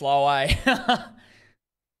little bit slow, eh? I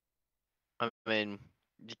mean,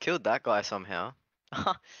 you killed that guy somehow.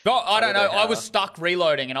 No, I don't know. I how. was stuck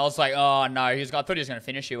reloading, and I was like, oh, no. I thought he was going to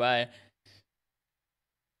finish you, eh?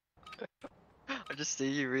 I just see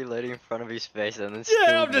you reloading in front of his face and then.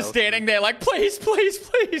 Yeah, I'm just standing there like, please, please,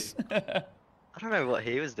 please. I don't know what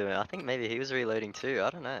he was doing. I think maybe he was reloading too. I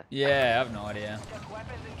don't know. Yeah, I have no idea. Check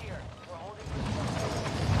weapons in gear. We're holding.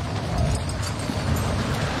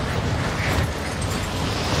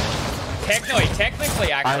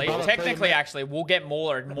 Technically, actually, we'll get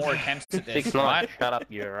more attempts at this, Six right? nine, shut up,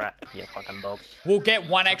 you're a rat, you fucking dog. We'll get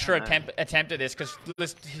one extra attempt at this,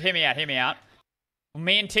 because hear me out.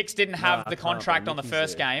 Me and Tix didn't have I the can't, contract but on the Mickey's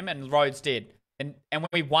first there. game, and Rhodes did, and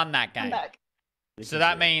we won that game. So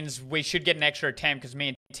that means we should get an extra attempt, because me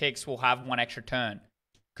and Tix will have one extra turn,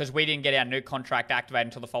 because we didn't get our new contract activated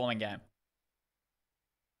until the following game.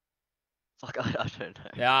 Fuck, I don't know.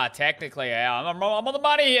 Yeah, technically, yeah. I'm on the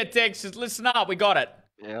money here, Tix. Just listen up. We got it.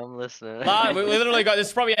 Yeah, I'm listening. No, we literally got this.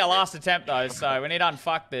 Is probably our last attempt though, so we need to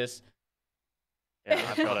unfuck this. Yeah,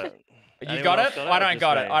 I've got it. You Anyone got else it? or I don't just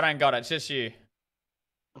got me? it. I don't got it. It's just you.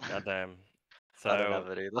 Goddamn. I don't So have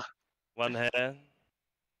it either. one here.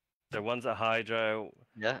 So one's at Hydro,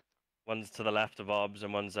 Yeah. one's to the left of Obs,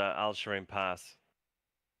 and one's at Al Shireen Pass.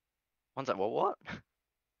 One's like, what?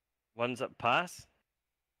 One's at Pass.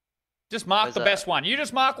 Just mark Where's the that? best one. You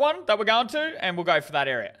just mark one that we're going to, and we'll go for that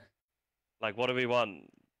area. Like, what do we want?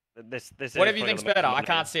 This is Whatever you probably think's gonna make better. the I money.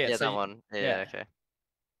 can't see it. Yeah, so that you- one. Yeah, yeah. okay.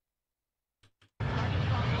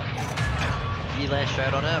 You land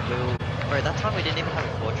straight on it, we'll... Bro, that time we didn't even have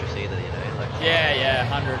a fortress either, you know? Like, Yeah,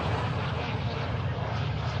 100.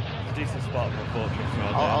 It's a decent spot for a fortress.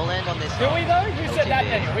 Right I'll land on this. Do we though? Who said that, LTV.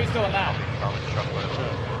 Daniel? Who's doing that? Truck, whatever.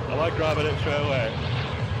 I like grabbing it straight away.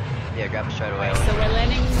 Yeah, grab it straight away. So we're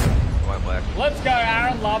landing. It won't work. Let's go,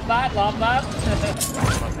 Aaron. Love that. Love that.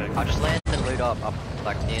 Okay. I'll just land and loot up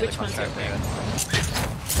like near Which the one's contract your area.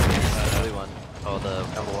 The blue one. Or the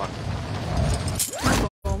number one.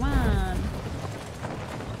 Oh man.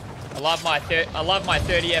 I love my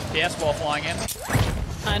 30 FPS while flying in.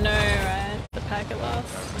 I know, right? The packet loss.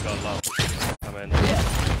 We got a lot. I'm in. Yep.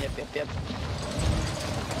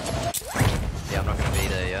 Yeah, I'm not gonna be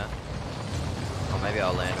there yet. Or maybe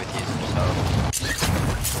I'll land with you and just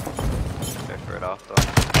go for it after.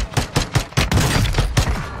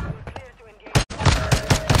 Clear to engage.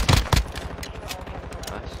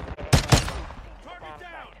 Nice. Target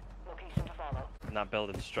down! Location to follow. In that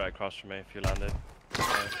building straight across from me if you landed.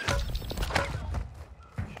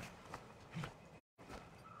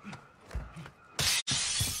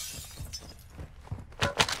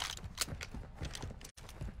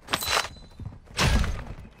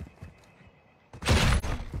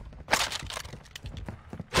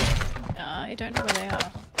 I don't know where they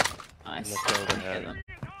are. Nice. Let's go Okay, ahead. then.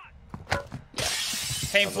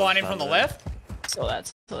 Team flying in from the left. Saw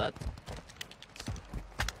that. Saw that.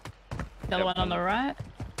 The other one on the right.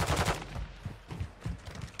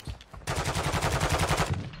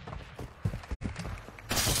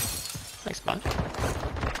 Thanks, bud.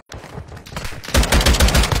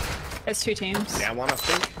 There's two teams. Down one, I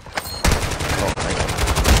think.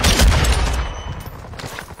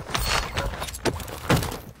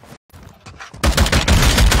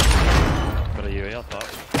 Got a UE up top.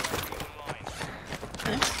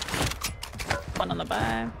 Nice. One on the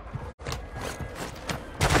buy.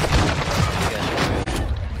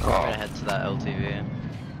 I'm gonna head to that LTV.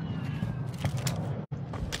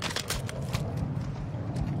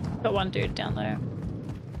 Got one dude down there.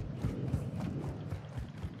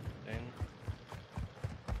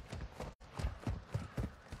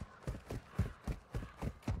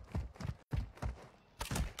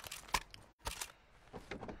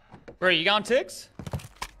 Where are you going, Tix?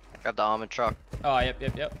 Grab the armored truck. Oh, yep.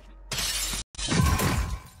 Just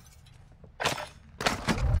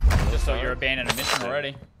thought you were abandoned a mission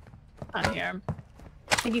already. I don't hear him.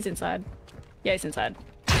 I think he's inside. Yeah, he's inside.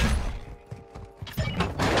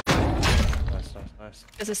 Nice.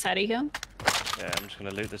 There's a Sadie here. Yeah, I'm just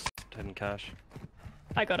gonna loot this hidden cache.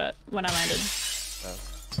 I got it when I landed.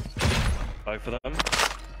 Both of them?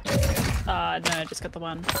 No, I just got the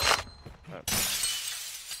one.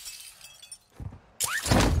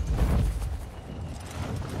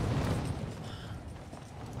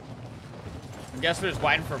 I guess we're just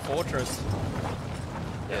waiting for a fortress.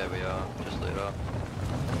 Yeah, we are. Just loot up.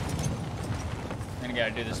 I'm gonna go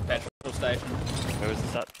do this petrol station. Where is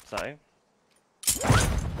this at?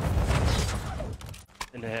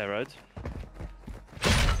 In the hair road.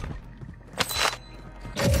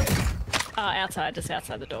 Outside, just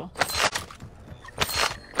outside the door.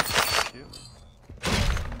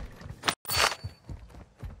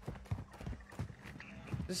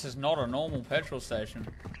 This is not a normal petrol station.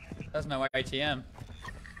 There's no ATM.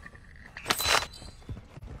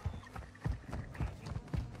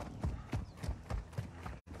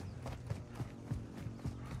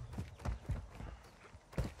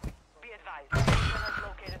 Be advised. Station has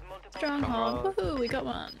located multiple Stronghold. Woohoo, we got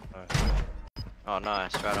one. Oh,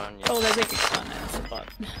 nice. Right on you. Oh, there's a oh, no, it's a bot,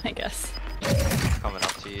 I guess. Coming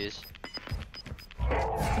up to use.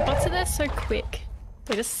 The bots are there so quick.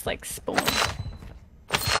 They just like spawn.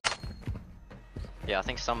 Yeah, I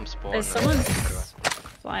think some spawn. There's someone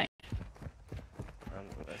flying.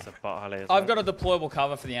 It's a bot alley as I've well. got a deployable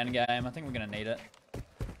cover for the end game. I think we're gonna need it.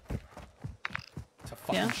 It's a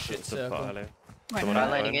fucking Yeah. shit It's a bot circle. alley. Right Someone now.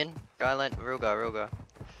 Guy landing in. Real guy.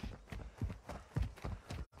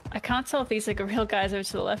 I can't tell if these like real guys over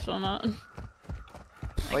to the left or not. I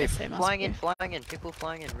Wait, guess they must flying be. in. People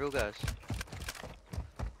flying in. Real guys.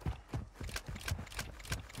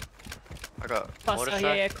 I got water Cluster,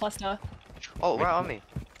 strike. yeah, cluster. Oh, right on me.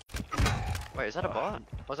 Wait, is that a bot? Or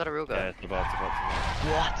was that a real guy? Yeah, it's a bot, it's a bot.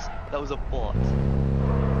 What? That was a bot.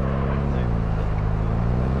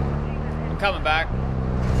 I'm coming back.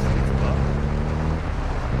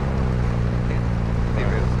 Be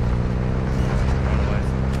real.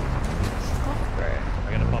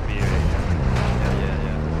 I'm gonna pop you. Yeah.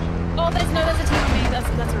 Oh, there's a team on me.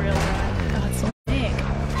 That's a real guy. Oh, it's Nick.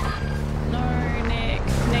 No, Nick.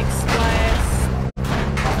 Nick splice.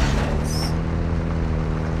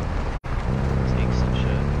 Inks and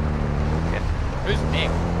shit. Who's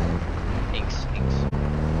Nick? Inks.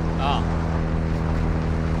 Oh.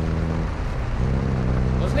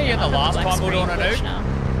 Wasn't he in the last Black time we were doing a screen glitch nuke? now.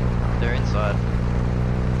 They're inside.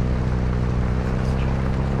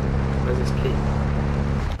 Where's this key?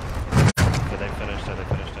 So they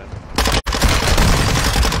finished it.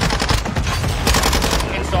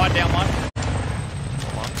 Inside, down one.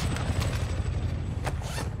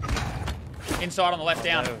 Inside on the left,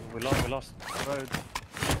 down. No, we lost. Road.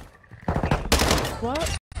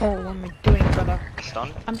 What? Oh, what am I doing, brother?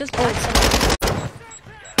 Stun. I'm just blind. Someone.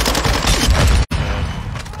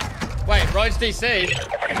 Wait, Roads DC?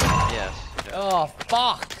 Yes. Oh,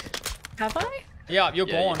 fuck. Have I? Yeah, you're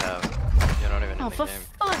Yeah, gone. you have. You're not even Oh, in for the game.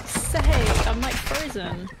 fuck's sake! I'm like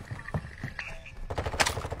frozen.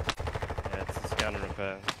 Yeah, it's a scan and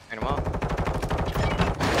repair. Bring him up.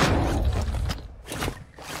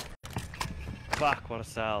 Fuck, what a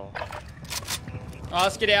sell. Oh,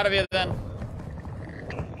 let's get out of here then.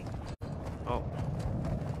 Oh.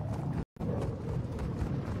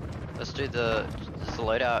 Let's do the. Is the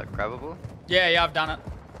loadout grabbable? Yeah, I've done it.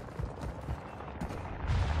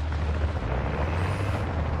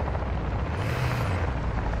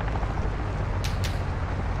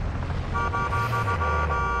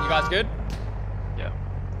 You guys good? Yeah.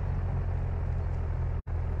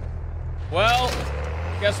 Well,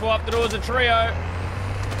 guess we'll have to do as a trio.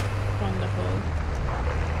 Wonderful.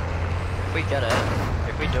 If we get it,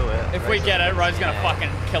 if we do it. If we get it, Rose's gonna fucking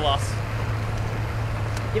kill us.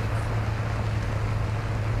 Yep.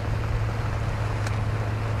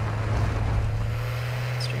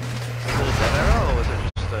 Streaming. Was it a dead arrow or was it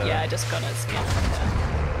just a... Yeah, I just got it scanned from there.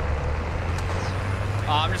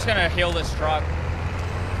 I'm just gonna heal this truck.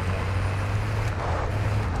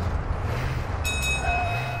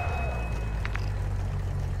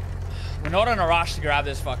 We're not in a rush to grab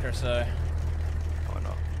this fucker, so... Why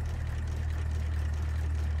not?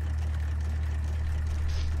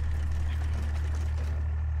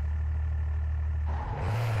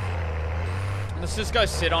 Let's just go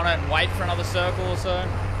sit on it and wait for another circle or so.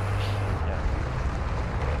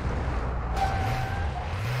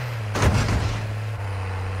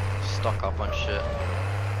 Stock up on shit.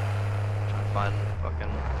 Try and find fucking...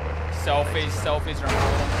 Selfies are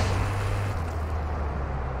important.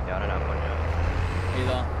 Yeah, I don't have one yet.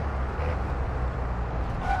 Either.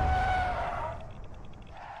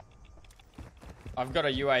 I've got a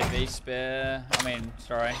UAV spare. I mean,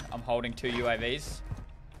 sorry, I'm holding 2 UAVs.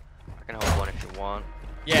 I can hold one if you want.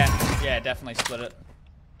 Yeah, definitely split it.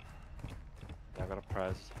 I got a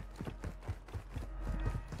prize.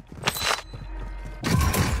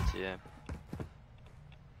 Yeah.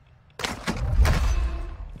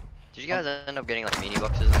 Did you guys end up getting like mini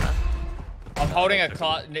boxes and that? I'm holding a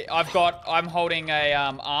I'm holding a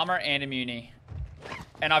armor and a muni,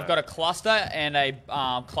 and I've got a cluster and a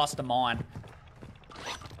cluster mine.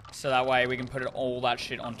 So that way we can put all that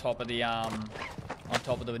shit on top of the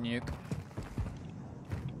nuke.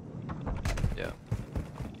 Yeah.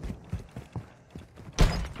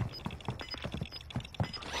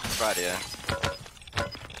 Right, yeah.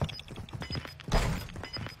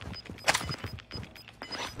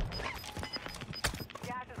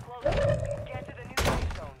 Gas is closing. Get to the new safe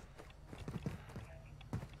zone.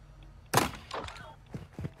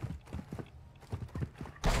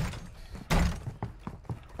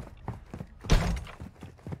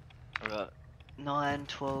 I've got 9,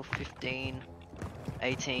 12, 15,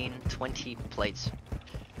 18, 20 plates.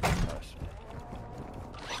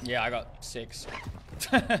 Yeah, I got 6.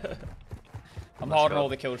 I'm holding all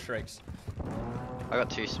the kill streaks. I got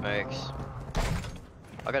 2 smokes.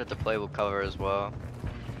 I got a deployable cover as well.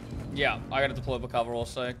 Yeah, I got a deployable cover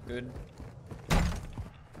also. Good.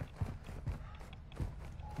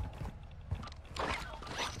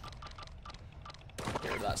 Get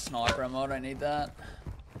rid of that sniper ammo. I don't need that.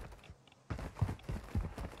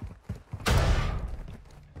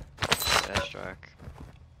 Airstrike.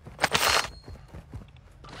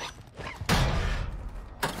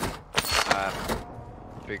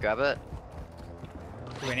 Do we grab it?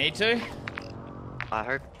 Do we need to? I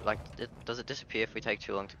hope, like, does it disappear if we take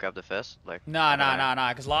too long to grab the first? Like, No,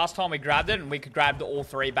 because last time we grabbed it and we could grab all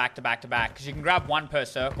 3 back to back to back, because you can grab 1 per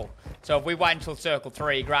circle. So if we wait until circle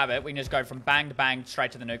 3, grab it, we can just go from bang to bang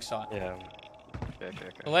straight to the nuke site. Yeah. Okay.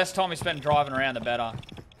 The less time we spend driving around, the better.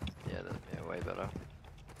 Yeah, way better.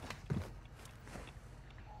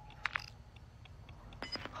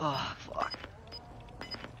 Oh, fuck.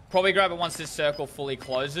 Probably grab it once this circle fully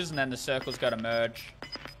closes, and then the circle's got to merge.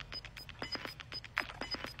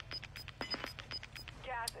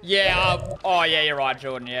 Yeah, oh yeah, you're right,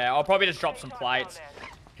 Jordan, yeah. I'll probably just drop some plates.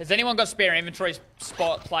 Has anyone got spare inventory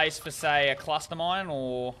spot place for, say, a cluster mine,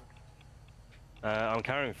 or...? I'm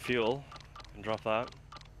carrying fuel. Can drop that.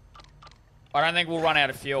 I don't think we'll run out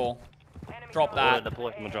of fuel. Drop that.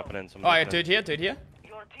 I'm dropping in. Oh, yeah, dude here.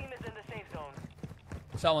 Your team is in the safe zone.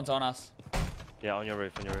 Someone's on us. Yeah, on your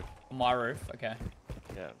roof, On my roof, okay.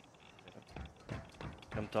 Yeah.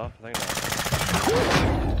 Jumped off, I think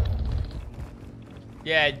that.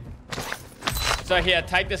 Yeah. So here,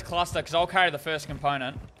 take this cluster, because I'll carry the first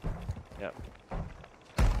component. Yep.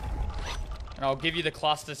 And I'll give you the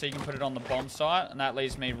cluster so you can put it on the bomb site, and that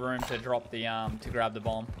leaves me room to drop the, to grab the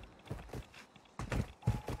bomb.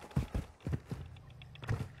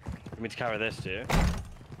 You mean to carry this, do you?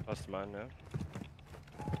 Cluster mine, no?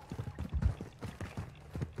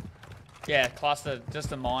 Yeah, cluster,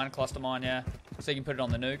 just a mine, cluster mine, yeah. So you can put it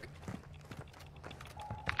on the nuke.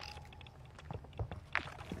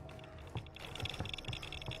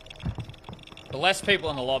 The less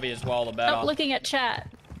people in the lobby as well, the better. Stop looking at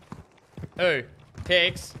chat. Who?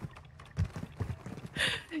 Tix?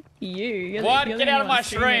 You're What? You're Get the out of only my one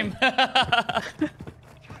streaming. stream!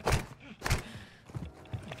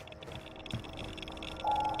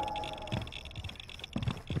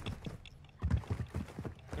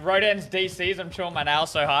 Rodan's DCs, I'm chewing my nails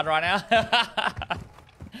so hard right now. Yeah,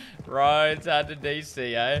 Roads had to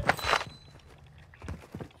DC, eh?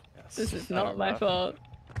 This is not my fault.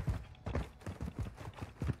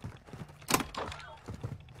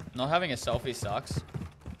 Not having a selfie sucks.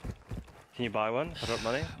 Can you buy one? Put up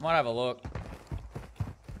money? Might have a look.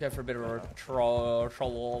 Go for a bit of a troll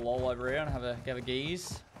over here and have a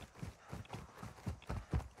geese.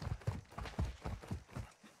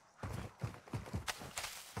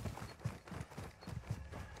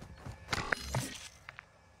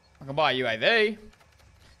 I can buy a UAV.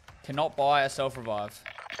 Cannot buy a self-revive.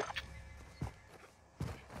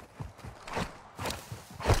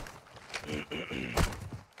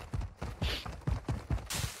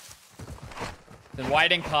 The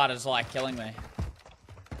waiting card is like killing me.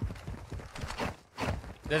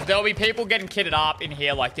 There'll be people getting kitted up in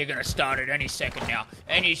here like they're gonna start it any second now.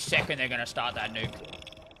 Any second they're gonna start that nuke.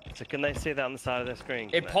 So can they see that on the side of their screen?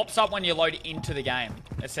 It pops up when you load into the game.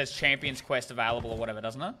 It says Champions Quest available or whatever,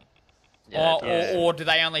 doesn't it? Yeah, Or do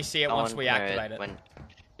they only see it once we activate it?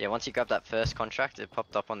 Yeah, once you grab that first contract, it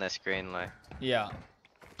popped up on their screen like Yeah.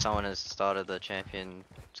 someone has started the Champions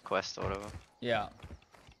Quest or whatever. Yeah.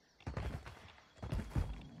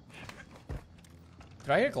 Did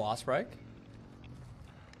I hear a glass break?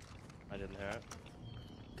 I didn't hear it.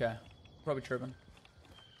 Okay. Probably tripping.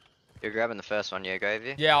 You're grabbing the first one, yeah,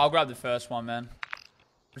 Gravy? Yeah, I'll grab the first one, man.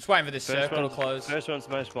 Just waiting for this circle to close. First one's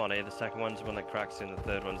most money, the second one's the one that cracks in, the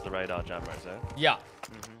third one's the radar jammer, is it? Yeah.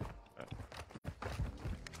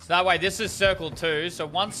 So that way, this is circle 2. So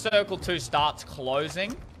once circle 2 starts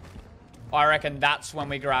closing, I reckon that's when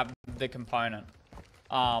we grab the component.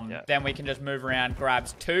 Then we can just move around,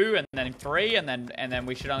 grabs 2 and then 3, and then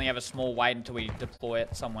we should only have a small wait until we deploy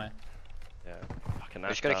it somewhere. Yeah. Fucking We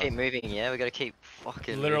just gotta keep moving, yeah? We gotta keep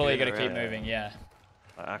fucking Literally moving gotta keep around. moving, yeah.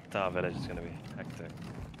 Aktar village is gonna be hectic.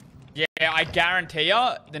 Yeah, I guarantee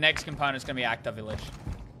ya, the next component's gonna be Acta Village.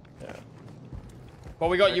 Yeah. But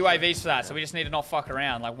we got UAVs for that, so we just need to not fuck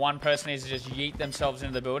around. Like, one person needs to just yeet themselves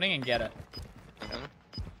into the building and get it.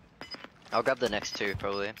 I'll grab the next 2,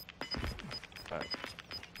 probably. Right.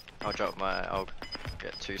 I'll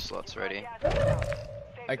get 2 slots ready.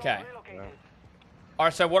 Okay.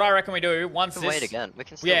 Alright, so what I reckon we do, once We can this... wait again, we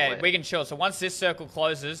can still Yeah, wait. we can chill. So once this circle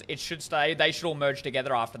closes, it should stay. They should all merge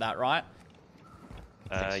together after that, right?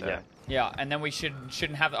 so. Yeah. Yeah, and then we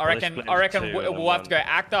shouldn't have... I Well, reckon split I into reckon two and then we'll have to go one.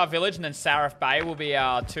 Aktar Village, and then Sarif Bay will be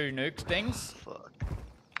our 2 nuke things. Fuck.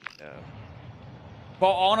 Yeah.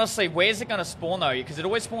 But honestly, where's it going to spawn, though? Because it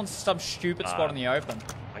always spawns some stupid spot in the open.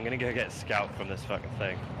 I'm gonna go get scout from this fucking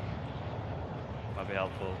thing. Might be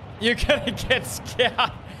helpful. You're going to get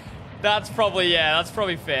scout. That's probably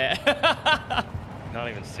fair. Can't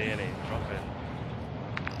even see any. Drop in.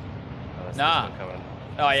 Oh, that's Nah. this one coming.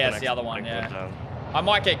 Oh, That's yeah, it's next the other one, big yeah. down. I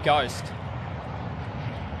might get Ghost.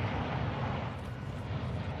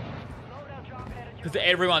 Because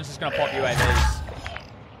everyone's just going to pop UAVs.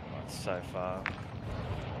 That's so far.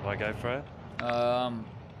 Do I go for it?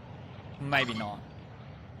 Maybe not.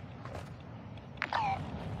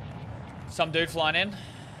 Some dude flying in. Too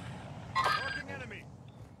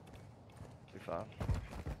far.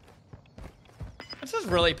 This is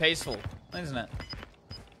really peaceful, isn't it?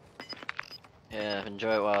 Yeah,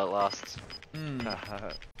 enjoy it while it lasts.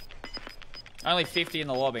 Only 50 in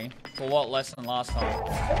the lobby. It's a lot less than last time.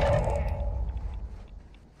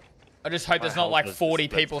 I just hope there's My not like health is 40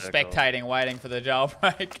 split people circle. spectating waiting for the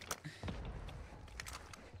jailbreak.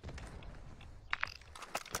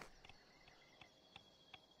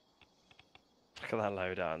 Look at that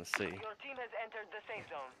loadout and see. Your team has entered the safe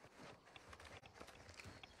zone.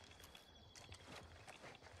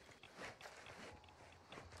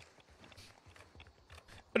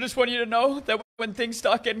 I just want you to know that when things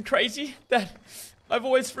start getting crazy, that I've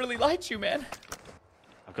always really liked you, man.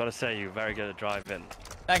 I've got to say, you're very good at driving.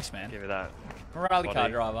 Thanks, man. Give you that. I'm a rally car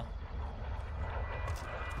Body. driver.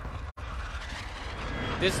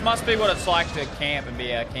 This must be what it's like to camp and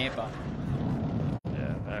be a camper.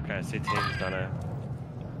 Yeah. Okay. I see teams done it.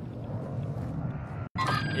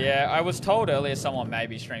 Yeah, I was told earlier someone may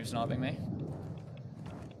be stream sniping me.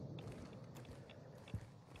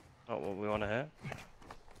 Oh, what we want to hear?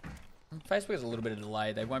 Facebook has a little bit of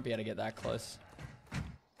delay. They won't be able to get that close.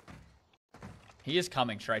 He is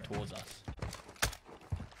coming straight towards us.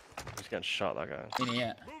 He's getting shot, that guy. In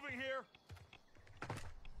here. Moving here.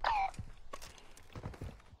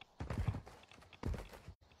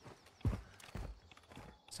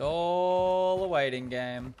 It's all a waiting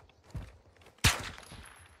game.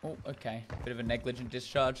 Oh, okay. Bit of a negligent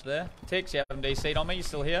discharge there. Tix, you haven't DC'd on me. You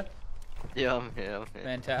still here? Yeah, I'm here.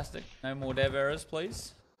 Fantastic. No more dev errors,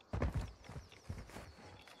 please.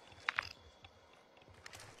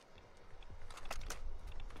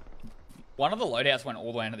 One of the loadouts went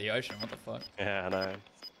all the way into the ocean. What the fuck? Yeah, I know.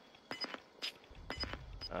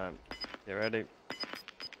 You ready?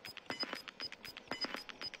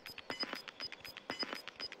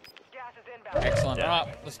 Gas is inbound. Excellent. Yeah.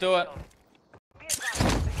 Alright, let's do it. Be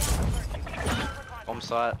advised, the gas is searching. Bomb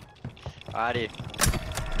site. Alrighty,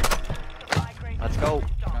 Supply crate let's go.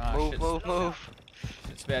 Ah, Move, shit's- move, move.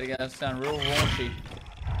 It's about to get us down real raunchy.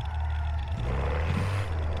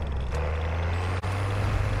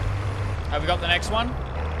 Have we got the next one?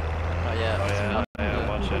 Oh yeah. Oh yeah, yeah,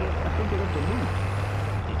 watch it.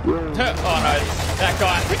 Oh no, that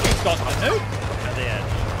guy, I think he's got the nuke. At the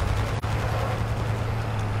edge.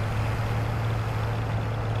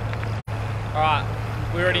 Alright,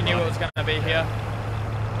 we already knew it was going to be here.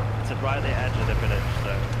 It's right at the edge of the village,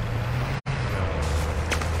 so.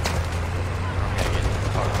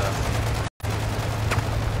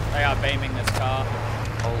 They are beaming this car.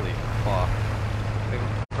 Holy fuck.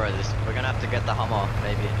 Bro, we're gonna have to get the Hummer,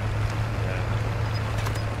 maybe. Yeah.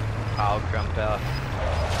 I'll jump out.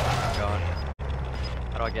 Going.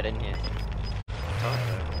 How do I get in here?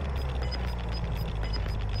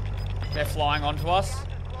 They're flying onto us.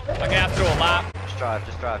 I'm going to have to do a lap. Just drive,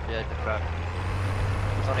 yeah, just drive.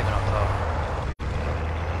 It's not even up top.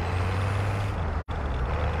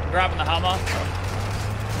 I'm grabbing the Hummer.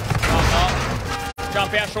 No, I'm not.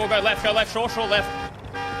 Jump out, Shaw, go left, Shaw, left.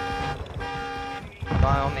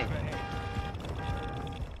 Guy on me.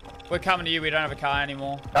 We're coming to you, we don't have a car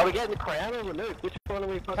anymore. Are we getting the crown or the nuke? Which one are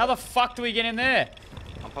we fucking? How the fuck do we get in there?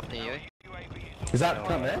 I'm popping you. Is that Oh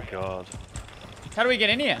come my there? god. How do we get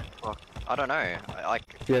in here? Fuck. I don't know. Yeah,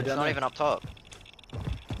 It's down not there. even up top.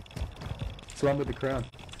 It's the one with the crown.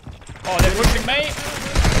 Oh, they're pushing me.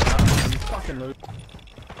 You fucking nuke.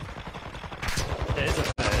 It is a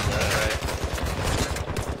fair,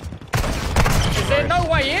 Is there no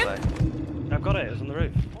way in? I've got it, it's on the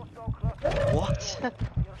roof. What?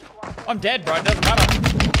 I'm dead, bro. It doesn't matter.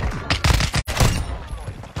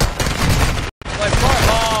 Like, bro,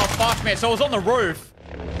 oh, fuck, man. So it was on the roof.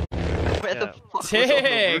 Where the Yeah. fuck was on the roof,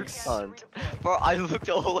 Tiggs. cunt? Bro, I looked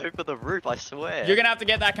all over the roof, I swear. You're gonna have to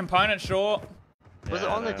get that component, Shaw. Was it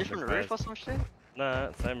Yeah, on a no, different repairs. roof or some shit?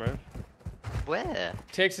 Nah, same roof. Where?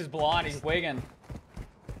 Tix is blind. He's wigging.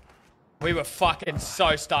 We were fucking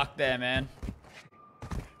so stuck there, man.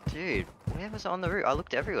 Dude, where was it on the roof? I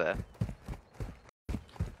looked everywhere.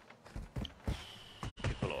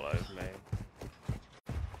 People all over me.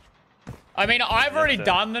 I mean, I've already That's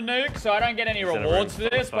it. done the nuke, so I don't get any Is that a rewards room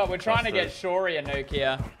for this, full but of we're trying to get clusters? Shori a nuke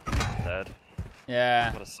here. Dead.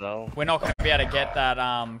 Yeah. Gotta sell. We're not going to be able to get that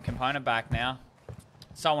component back now.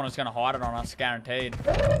 Someone is going to hide it on us, guaranteed.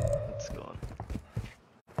 It's gone.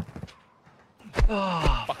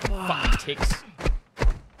 Fucking ticks.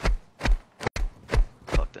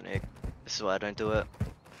 Fuck the Nick. This is why I don't do it.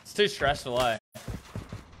 It's too stressful, eh?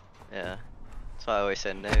 Yeah. That's why I always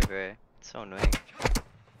say no, bro. It's so annoying.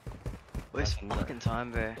 Waste That's fucking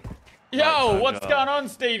time, bro. Yo, Right, what's time going on,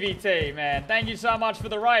 Stevie T, man? Thank you so much for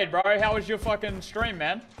the raid, bro. How was your fucking stream,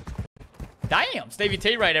 man? Damn, Stevie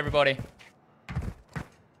T raid, everybody.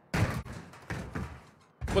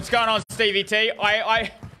 What's going on, Stevie T?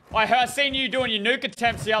 I seen you doing your nuke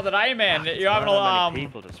attempts the other day, man. You're having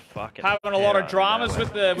People just fucking having a lot of dramas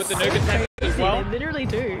with the nuke attempts as Easy, well. they literally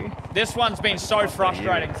do. This one's been so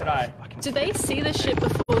frustrating today. Do they see the shit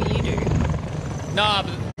before you do? Nah,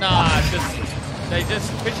 they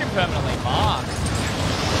just fishing permanently marked.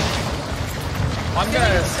 I'm It's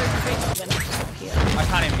gonna. so crazy when it's up here. I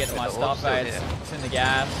can't even get to my the stuff, orb's still mate. here. It's in the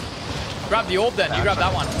gas. Grab the orb then. You grab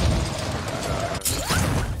that one.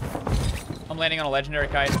 I'm landing on a legendary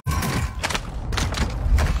case.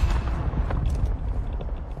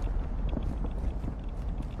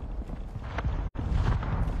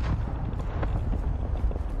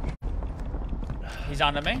 He's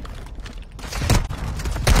under me.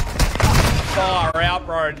 Far out,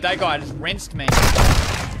 bro. That guy just rinsed me.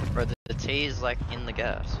 Bro, the T is like in the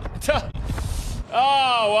gas.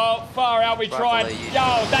 Oh, well, far out. We Right tried. below you.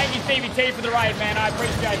 Yo, thank you, Stevie T, for the raid, man. I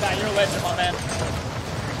appreciate that. You're a legend, my man.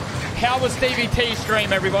 How was Stevie T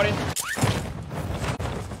stream, everybody?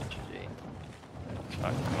 Gee.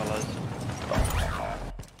 fucking colours.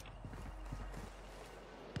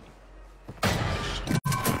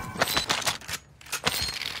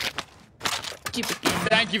 Stupid game.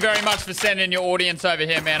 Thank you very much for sending your audience over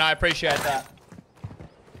here, man. I appreciate that.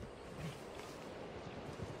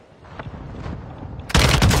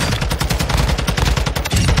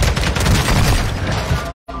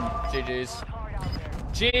 GG's.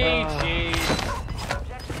 GG's.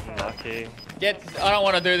 Lucky. I don't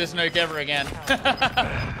want to do this nuke ever again.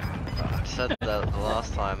 I said that the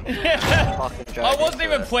last time. Fucking I dragged wasn't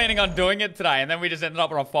into even it. planning on doing it today, and then we just ended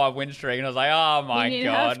up on a 5-win streak, and I was like, oh my You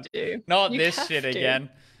god. have to. Not You this have shit to. again.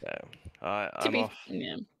 Yeah. Alright, To I'm be, off.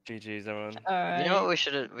 yeah. GG's, everyone. All right. You know what we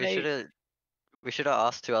should have? We should have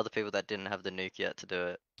asked 2 other people that didn't have the nuke yet to do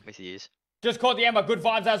it with yous. Just caught the Ember. Good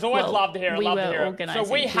vibes as always. Well, love to hear it. we Love to were hear it. So organising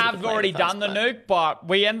we people to have play already with us, done the but nuke, but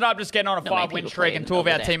we ended up just getting on a not many 5-win people streak, played and 2 of over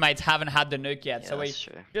our there. teammates haven't had the nuke yet. Yeah, So we that's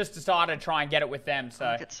true. just decided to try and get it with them.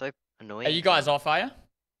 So It's so annoying. are you guys off? Are you?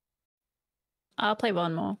 I'll play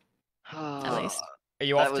one more. At least. Are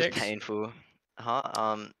you That off? was Tix? painful.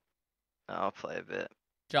 Huh? I'll play a bit.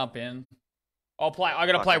 Jump in. I'll play. I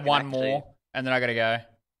gotta Fuck, play I can one actually- more, and then I gotta go.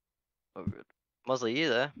 Oh, good. Mosley, you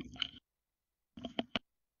there?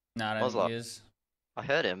 No, I don't Muslim. think he is. I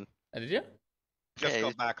heard him. Oh, did you? Just Yeah,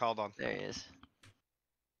 got back, hold on. There he is.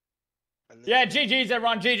 Yeah, GG's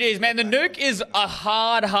everyone, GG's man. The nuke is a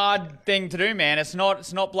hard thing to do, man. It's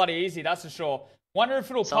not bloody easy, that's for sure. Wonder if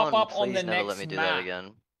it'll Someone pop up on please the never next let me do map. that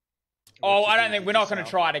again. Oh, What I you don't think think of we're not going to yourself?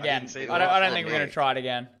 try it I again. didn't see I that. don't think we're Yeah. going to try it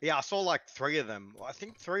again. Yeah, I saw like 3 of them. I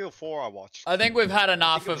think 3 or 4 I watched. I think we've had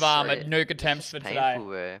enough it of was nuke attempts for It's today. painful,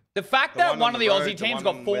 bro. The fact The that one one on of the the Aussie road, the teams one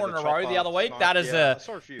got where 4 in the a row the chopper other week, sniped, that is yeah, I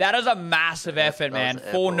saw a few. that is a massive effort, That man. was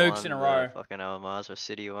 4 Airport nukes in a one, row. the fucking Almaz or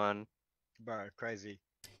City one. Bro, crazy.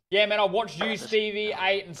 Yeah, man, I watched you, Just- Stevie,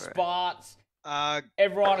 8 and Bro. Sparts. Uh,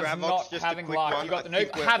 Everyone is Gravox, not just a having quick luck. one. You got the I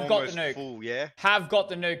think nuke? we're Have got the almost nuke. Full, yeah? Have got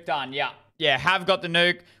the nuke done, yeah. Yeah, have got the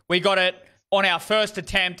nuke. We got it on our first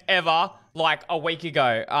attempt ever, like a week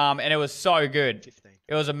ago. And it was so good. 15.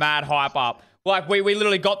 It was a mad hype up. Like, we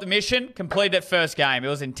literally got the mission, completed it first game. It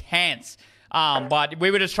was intense. But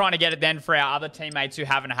we were just trying to get it then for our other teammates who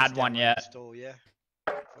haven't had one yet. Install, yeah.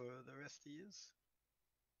 For the rest of years.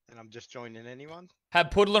 And I'm just joining anyone.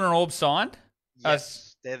 Have Puddler and Orb signed?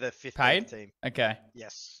 Yes, they're the 15th paid? team. Okay.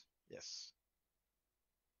 Yes, yes.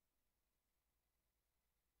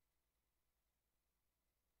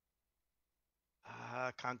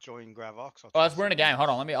 Can't join Gravox. Oh, we're in a game. Hold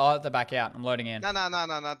on. I'll have to back out. I'm loading in. No,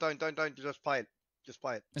 don't. Just play it. Just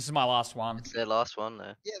play it. This is my last one. It's their last one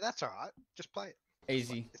though. Yeah, that's alright. Just play it.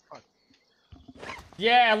 Easy. It's fine.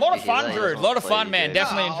 Yeah, a lot of Yeah, fun, that Drew. is A lot of not fun, played man. yet.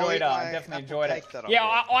 Definitely No, enjoyed it. I Definitely have to enjoyed it. take that off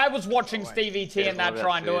Yeah, there. I was watching Always. Stevie T Yeah, and that what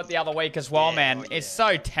try and do about it the other week as well, Yeah, man. oh, It's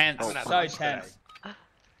yeah. so tense. I'm gonna have So lunch tense. today.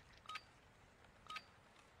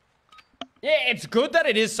 Yeah, it's good that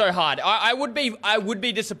it is so hard. I would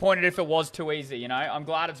be disappointed if it was too easy, you know? I'm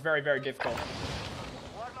glad it's very, very difficult.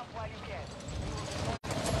 Warm up while you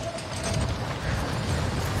can.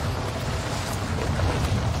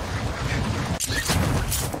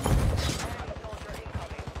 Soldier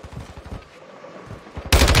incoming.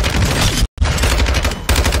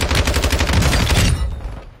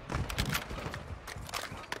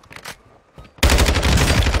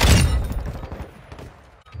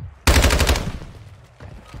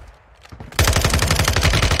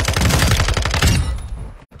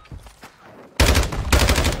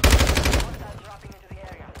 Hostiles dropping into the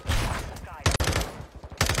area. Watch the sky.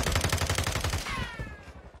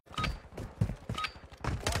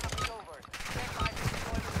 Warm up is over. Stand by for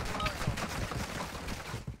deployment of the war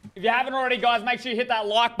zone. If you haven't already, guys, make sure you hit that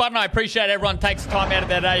like button. I appreciate everyone takes the time out of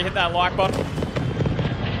their day to hit that like button.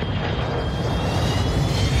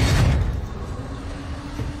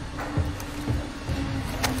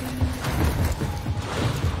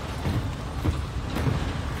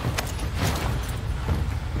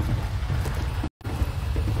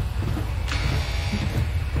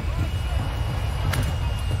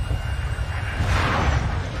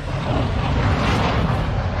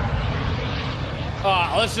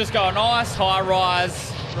 Alright, let's just go a nice high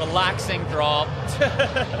rise, relaxing drop. Finally,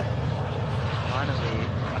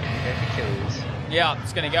 I can go for kills. Yeah,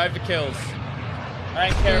 it's gonna go for kills. I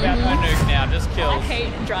don't care about no nuke now, just I kills.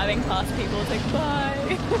 hate driving past people. It's like, bye.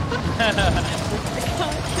 I can't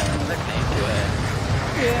Look, they do it.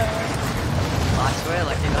 yeah. I swear,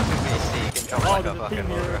 like in FPC, you can drop like a fucking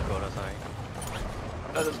world record or something.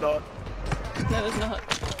 No, there's not. No, there's not.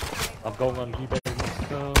 I'm going on eBay. Let's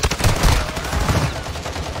go.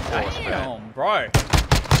 Damn, bro.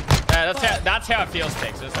 Yeah, that's how it feels,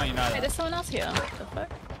 Tix. Just want you to know Hey, that. there's someone else here. What the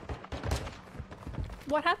fuck?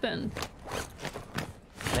 What happened?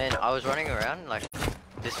 Man, I was running around like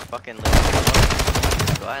this fucking little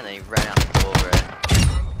guy, and then he ran out the door, bro.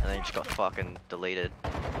 And then he just got fucking deleted.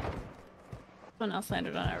 Someone else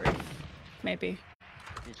landed on our roof. Maybe.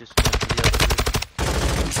 He just went to the other roof.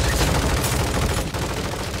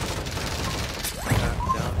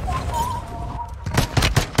 Down.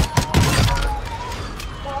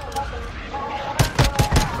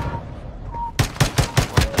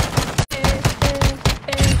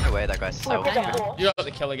 No way, that guy's so. damn. You got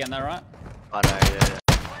the kill again though, right? I know, yeah.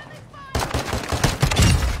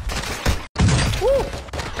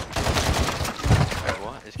 Wait,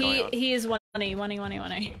 what? Is going on. he is 1E. I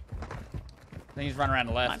think he's running around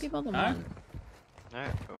the left. Might be more than No? one. No,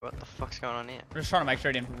 what the fuck's going on here? I'm just trying to make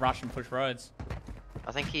sure he didn't rush and push roads.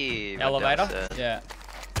 I think he went Elevator? downstairs. Yeah.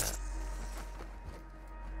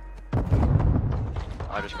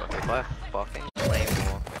 I just got hit by a fucking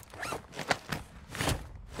claymore.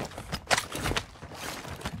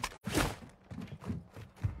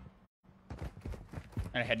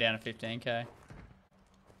 I'm gonna head down to 15k.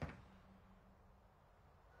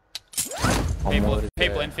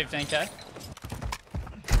 People in 15k.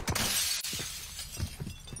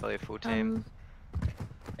 Probably a full team.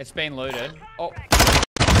 It's been looted. Oh. Woo!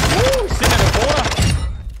 Sitting in the corner.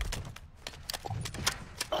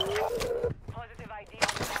 Positive ID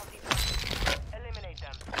on the bounty. Eliminate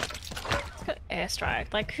them. Got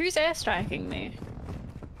airstrike. Like, who's airstriking me?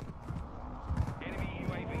 Enemy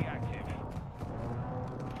UAV active.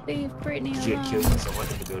 Leave Brittany Did you alone. kill someone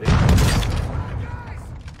in the building?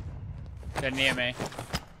 They're near me.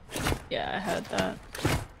 Yeah, I heard that.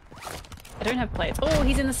 I don't have plates. Oh,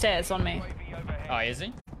 he's in the stairs on me. Oh, is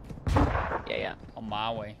he? Yeah. On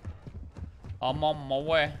my way. I'm on my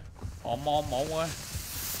way. I'm on my way.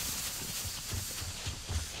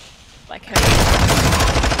 Like, hey,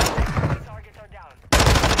 Targets are down.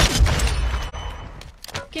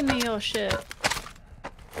 give me your shit.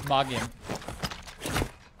 Mug him.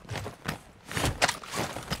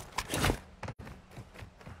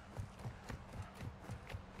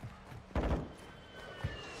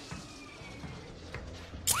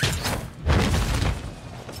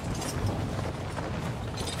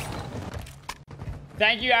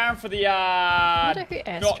 Thank you, Aaron, for the wonder who not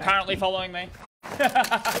airstriked currently me. following me.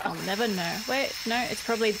 I'll never know. Wait, no, it's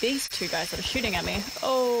probably these two guys that are shooting at me.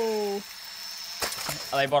 Oh,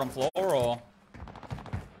 Are they bottom floor or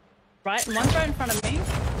right, one's right in front of me.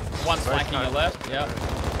 one's flanking your left? Yep.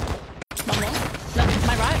 One more. No,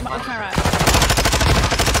 my right. What's my right?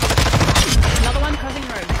 Another one crossing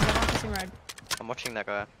road. Another one crossing road. I'm watching that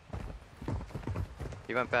guy.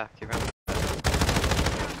 He went back. He ran back.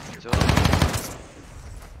 He's all-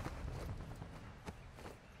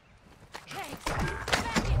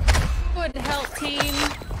 Good help, team.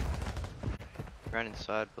 ran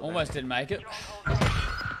inside. But Almost didn't make it.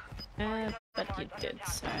 But you did,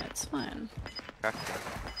 so it's fine. cracked him.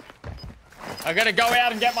 I gotta go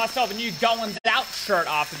out and get myself a new Goins Out shirt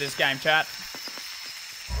after this game, chat.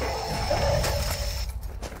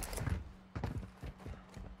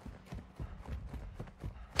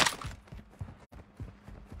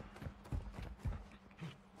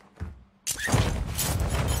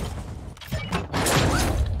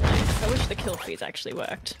 I wish the kill feeds actually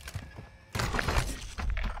worked.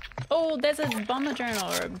 Oh, there's a bomber drone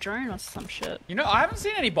or a drone or some shit. You know, I haven't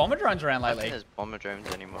seen any bomber drones around I don't think lately. there's bomber drones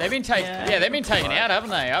anymore. They've been taken. Yeah. Yeah, they've been taken out, haven't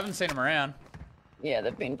they? I haven't seen them around. Yeah,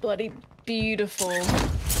 they've been bloody beautiful.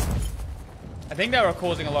 I think they were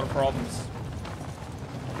causing a lot of problems.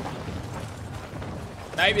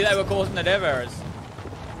 Maybe they were causing the dev errors.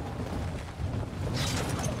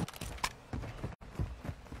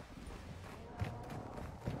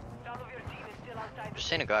 Some of your team is still outside. Just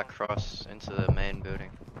seen a guy cross into the main building.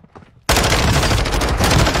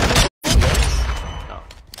 No.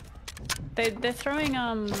 They're throwing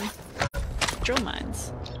drill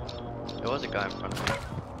mines. There was a guy in front of me.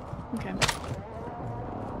 Okay.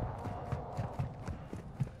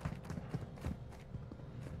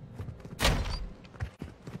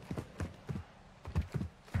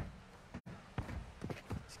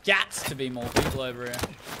 There's gats to be more people over here.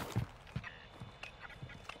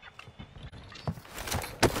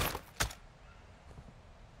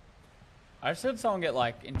 I just heard someone get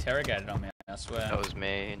like interrogated on me. I swear. That was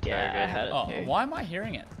me Yeah, I interrogating. heard it Oh, too. why am I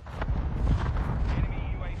hearing it?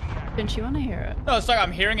 Didn't you want to hear it? No, it's like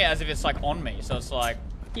I'm hearing it as if it's like on me, so it's like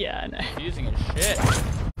Yeah, I know. confusing as shit.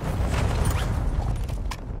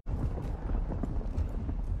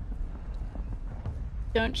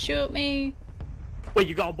 Don't shoot me. Where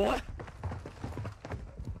you going, boy?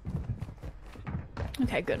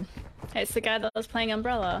 Okay, good. Hey, it's the guy that was playing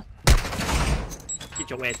Umbrella. Get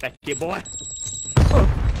your ass back here, boy.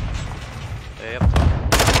 Hey, up top.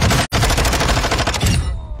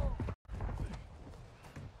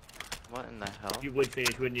 What in the hell? You would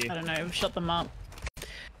finish, wouldn't you? I don't know, shut them up.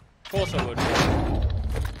 Of course I would.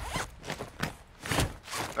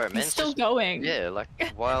 Bro, He's man's still just, going. yeah, like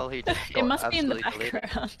while he just got It must be in the absolutely deleted.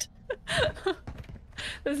 background.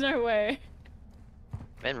 There's no way.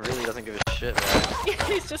 Man really doesn't give a shit, man.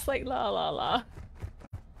 He's just like la la la.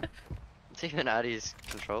 It's even out of his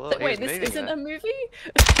controller. He Wait, was this moving isn't though. a movie?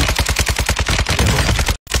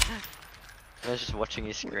 Man's just watching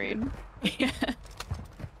his screen. Yeah.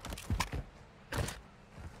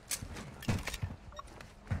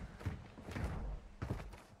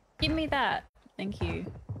 give me that. Thank you.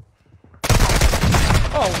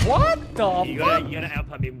 Oh, what the You fuck? gotta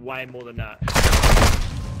output me way more than that.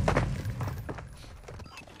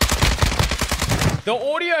 The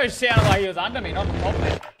audio sounded like he was under me, not on top of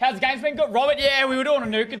me. How's the game's been good? Robert, yeah, we were doing a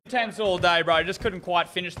nuke attempts all day, bro. Just couldn't quite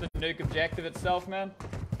finish the nuke objective itself, man.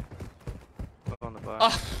 On the bar.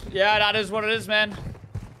 Oh, yeah, that is what it is, man.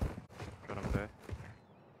 Got him there.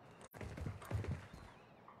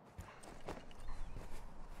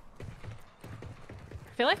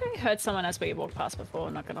 I feel like I heard someone as we walked past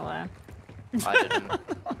before, not gonna lie. I didn't.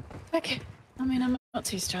 Okay. I mean, I'm not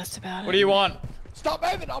too stressed about it. What do you want? Stop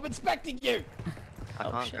moving! I'm inspecting you! I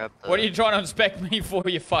Oh, can't shit. grab the... What are you trying to inspect me for,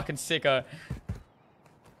 you fucking sicko?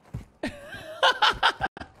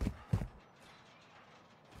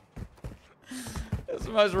 That's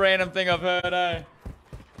the most random thing I've heard, eh?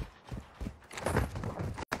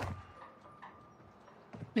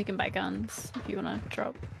 We can buy guns if you wanna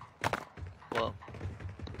drop. Well,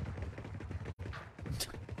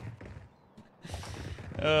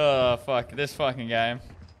 Oh, fuck. This fucking game.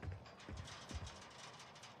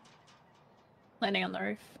 Landing on the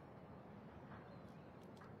roof.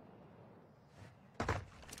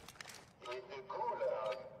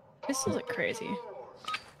 This is like crazy.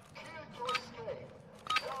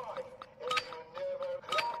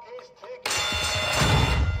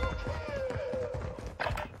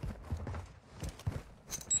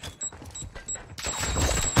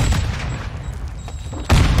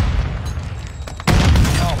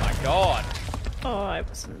 Oh my god. Oh, I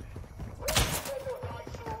wasn't.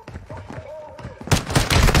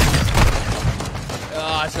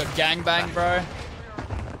 Oh, it's got gangbang, bro.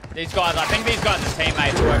 These guys, I think these guys are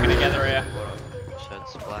teammates working together here. shed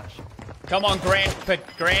splash. Come on, grand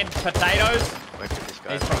potatoes. Wait for this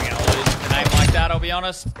guy. He's probably gonna lose with a name like that, I'll be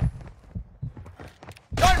honest.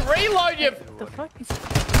 Don't reload you! The fuck is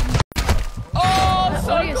Oh, that?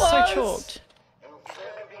 so Audio is close! so chalked.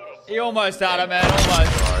 He almost had it, man,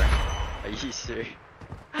 almost. Are you serious?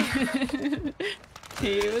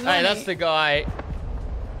 He was Hey, on that's it. the guy.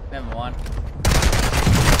 Never mind.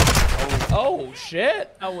 Oh,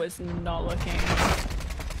 shit. I was not looking.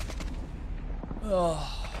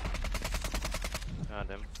 Oh. God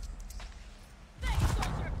damn.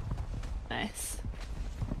 Nice.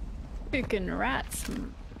 Fucking rats.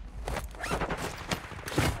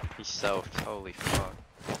 He selfed. Holy fuck.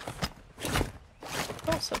 Of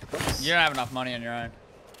course, of course. You don't have enough money on your own.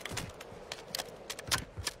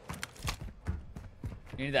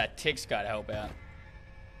 You need that Tix guy to help out.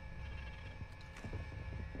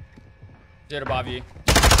 Dude above you.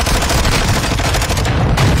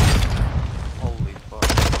 Holy fuck.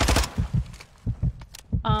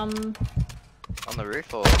 Um, On the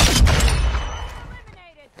roof or?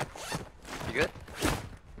 You good?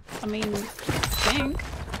 I mean, I think.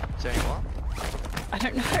 Is there any more? I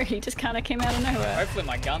don't know, he just kind of came out of nowhere. Hopefully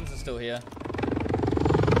my guns are still here.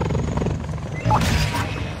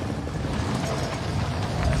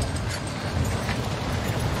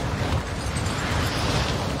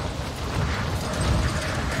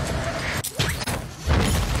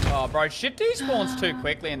 Oh, bro, shit despawns too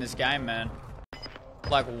quickly in this game, man.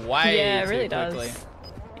 Like, way Yeah, it too really quickly. does.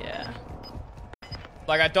 Yeah.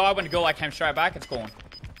 Like, I died when the gulag came straight back, it's gone.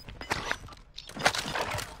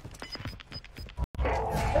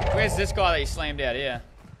 Where's this guy that you slammed out here?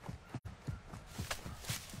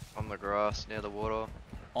 On the grass near the water.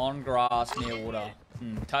 On grass near water.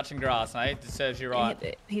 Touching grass, mate. It serves you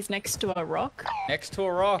right. He's next to a rock, Next to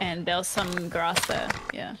a rock. and there was some grass there.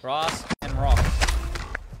 Yeah. Grass and rock.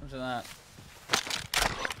 What's that?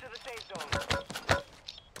 To the safe zone.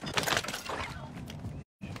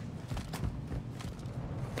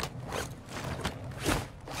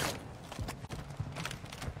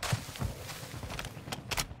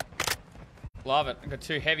 Love it. I got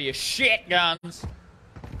two heavy as shit guns.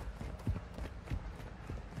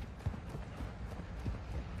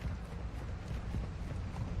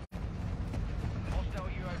 Hostile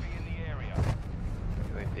UAV in the area.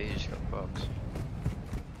 UAP just got box.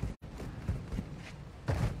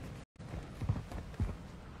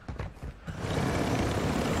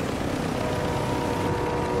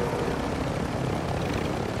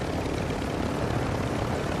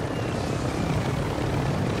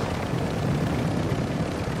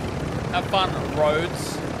 Have fun,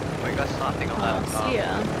 roads. Oh, you got sniping on Oh, that. see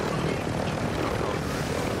ya.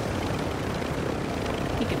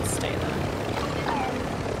 He can stay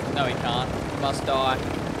there. No, he can't. He must die.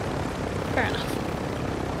 Fair enough.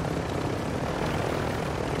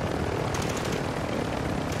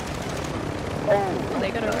 Oh,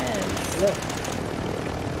 they got a res. Look.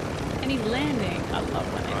 And he's landing. I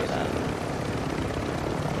love when they do that.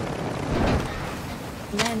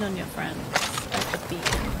 Land on your friends at the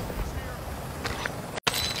beacon.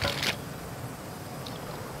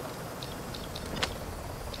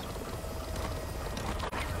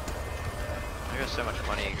 I got so much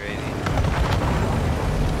money in gravy.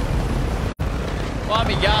 Buy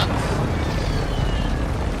me guns.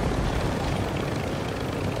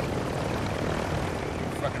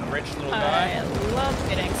 Fucking rich little guy. I love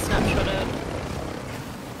getting snapshotted.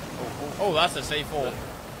 Oh, that's a C4.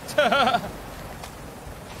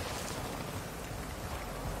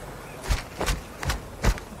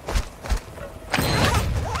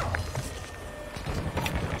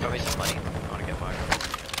 Got me some money. I want to get mine.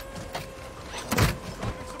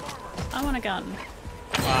 I want a gun.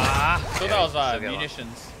 Ah, so that was still get one.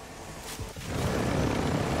 munitions.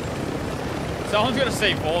 Someone's got a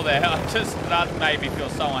C4 there. That made me feel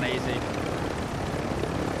so uneasy.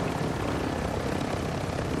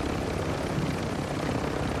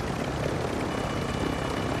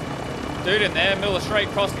 Dude in there, middle of the street,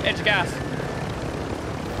 cross the edge of gas.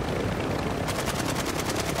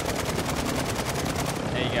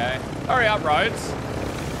 There you go. Hurry up, Rhodes.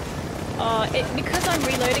 Because I'm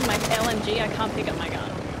reloading my LMG, I can't pick up my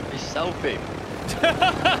gun. He's selfie.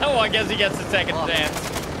 Well, I guess he gets a second chance.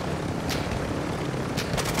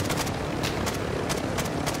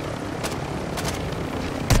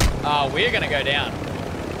 Oh, we're gonna go down.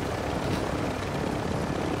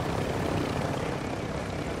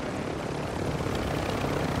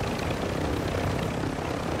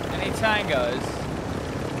 Any tangos?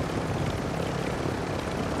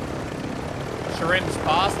 Shrimps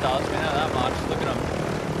past us, we know that much. Look at them.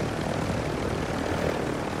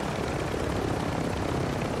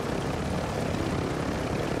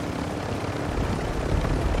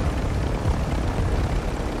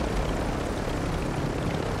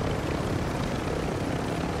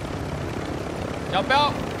 Jump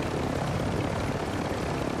out!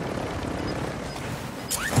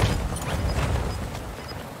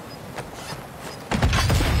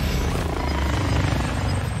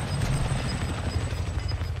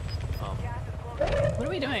 What are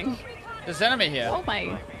we doing? There's enemy here. Oh my.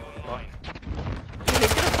 What?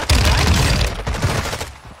 He's got a fucking rifle.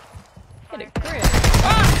 Get a grip.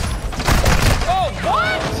 Ah! Oh,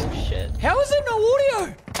 what? Oh shit. How is there no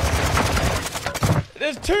audio?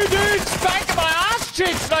 There's two dudes spanking my ass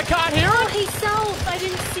cheeks and I can't hear Oh, him. he self! I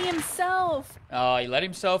didn't see himself. Oh, he let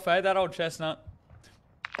himself, eh? That old chestnut.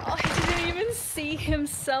 Oh, I didn't even see him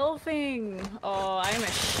selfing. Oh, I'm a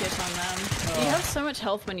shit on them. You have so much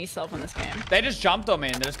health when you self in this game. They just jumped on me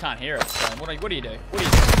and they just can't hear it. So what do you do? What do you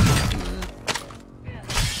do?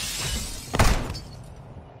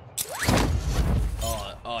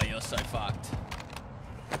 Oh, you're so fucked.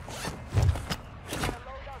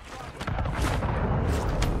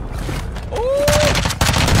 Ooh!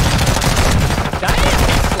 Damn, he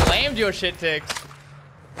slammed your shit ticks.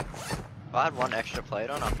 If I had one extra plate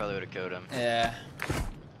on, I probably would have killed him. Yeah.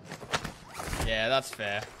 Yeah, that's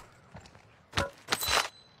fair.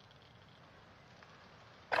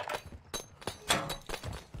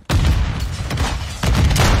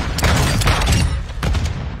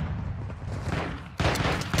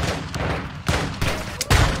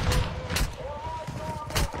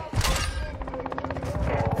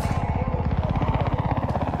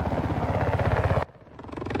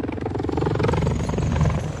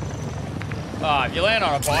 Oh, if you land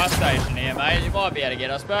on a buy station here, mate, you might be able to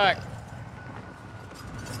get us back.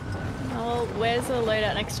 Oh, where's the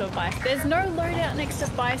loadout next to a buy? There's no loadout next to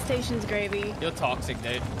buy stations, Gravy. You're toxic,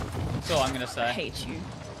 dude. That's all I'm gonna say. I hate you.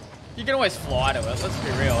 You can always fly to it, let's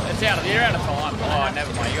be real. It's out of, you're out of time. Oh,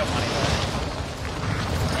 never mind, you got money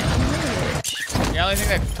though. The only thing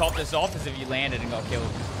that topped this off is if you landed and got killed.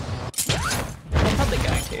 I'm probably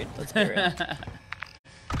going to. Let's be real.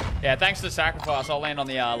 Yeah, thanks to the sacrifice, I'll land on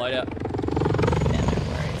the loadout. Yeah, no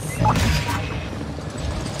worries.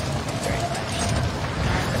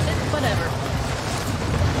 Whatever.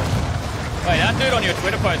 Wait, that dude on your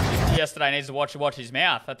Twitter post yesterday needs to watch his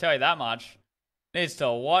mouth. I'll tell you that much. Needs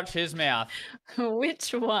to watch his mouth.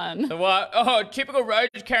 Which one? The what? Oh, typical road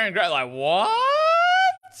carrying great. Like, what?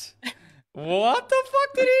 What the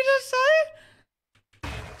fuck did he just say?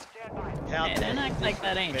 How Yeah, don't act like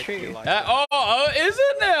that ain't true. Is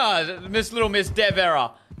it now? Miss Dev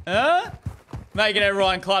Error. Huh? Making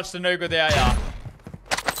everyone clutch the nuke without ya.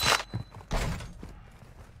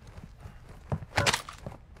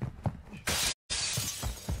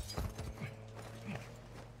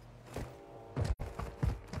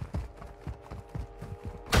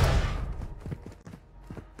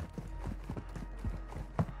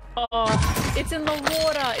 Oh, it's in the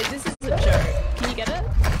water. This is a joke. Can you get it?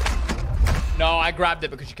 No, I grabbed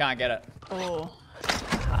it because you can't get it. Oh.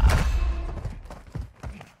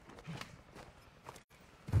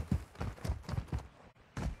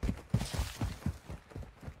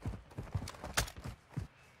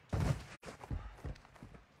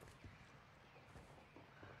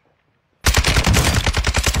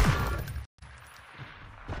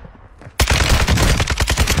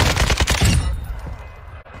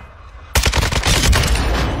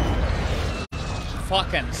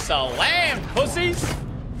 fucking slammed, pussies.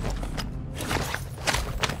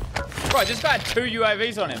 Bro, this guy had 2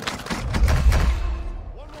 UAVs on him.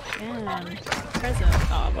 Man, present.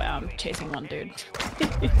 Oh wow, I'm chasing one dude.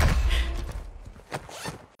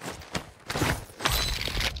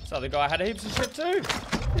 This other guy had heaps of shit too.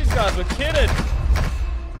 These guys were kidded.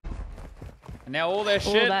 And now all their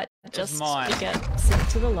shit that is just mine. to get sent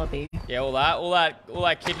to the lobby. Yeah, all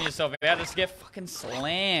that kidding yourself out just to get fucking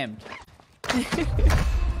slammed. UAV is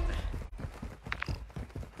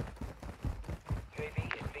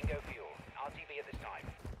bingo fuel. RTV at this time.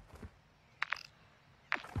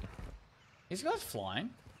 These guys flying?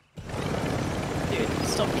 Dude,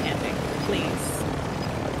 stop camping, please.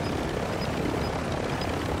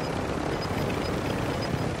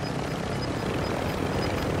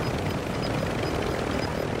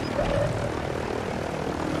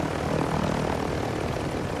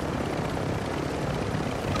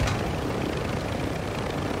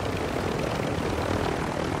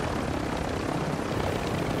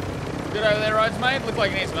 Good over there, Rhodes, mate. Look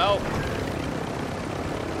like you need some help.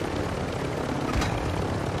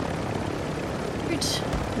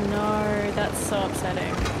 No, that's so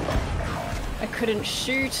upsetting. I couldn't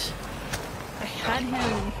shoot. I had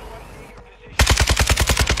him.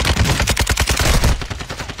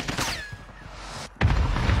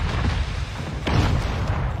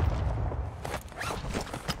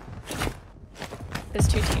 There's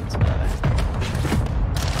 2 teams, by the way.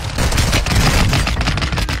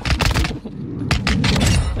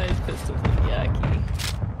 Those pistols are yucky.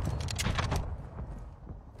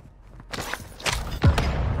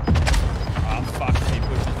 Oh, fuck. He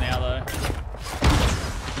pushes now, though.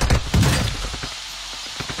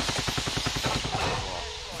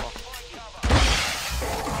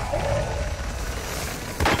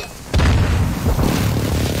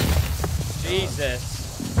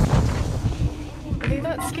 Jesus. Are they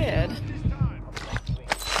that scared?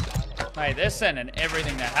 Mate, they're sending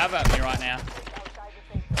everything they have at me right now.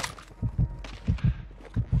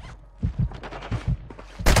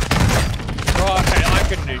 Oh, okay, I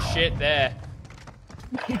couldn't do shit there.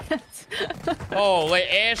 Holy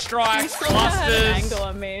airstrikes, You still had an clusters. angle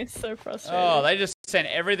on me. So frustrating. Oh, they just sent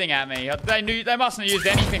everything at me. They mustn't have used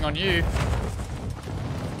anything on you.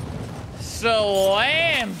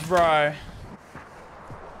 Slammed, bro.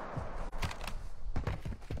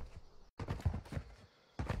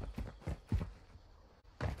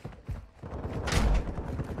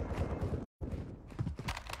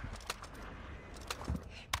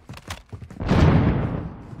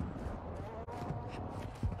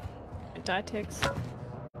 Die ticks.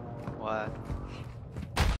 Why?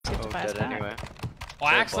 To Oh, buy us dead back. anyway.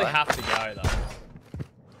 I So actually bye. have to go,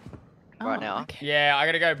 though. Right Oh, now? okay. Yeah, I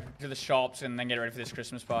gotta go to the shops and then get ready for this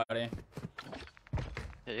Christmas party.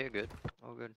 Yeah, you're good. All good.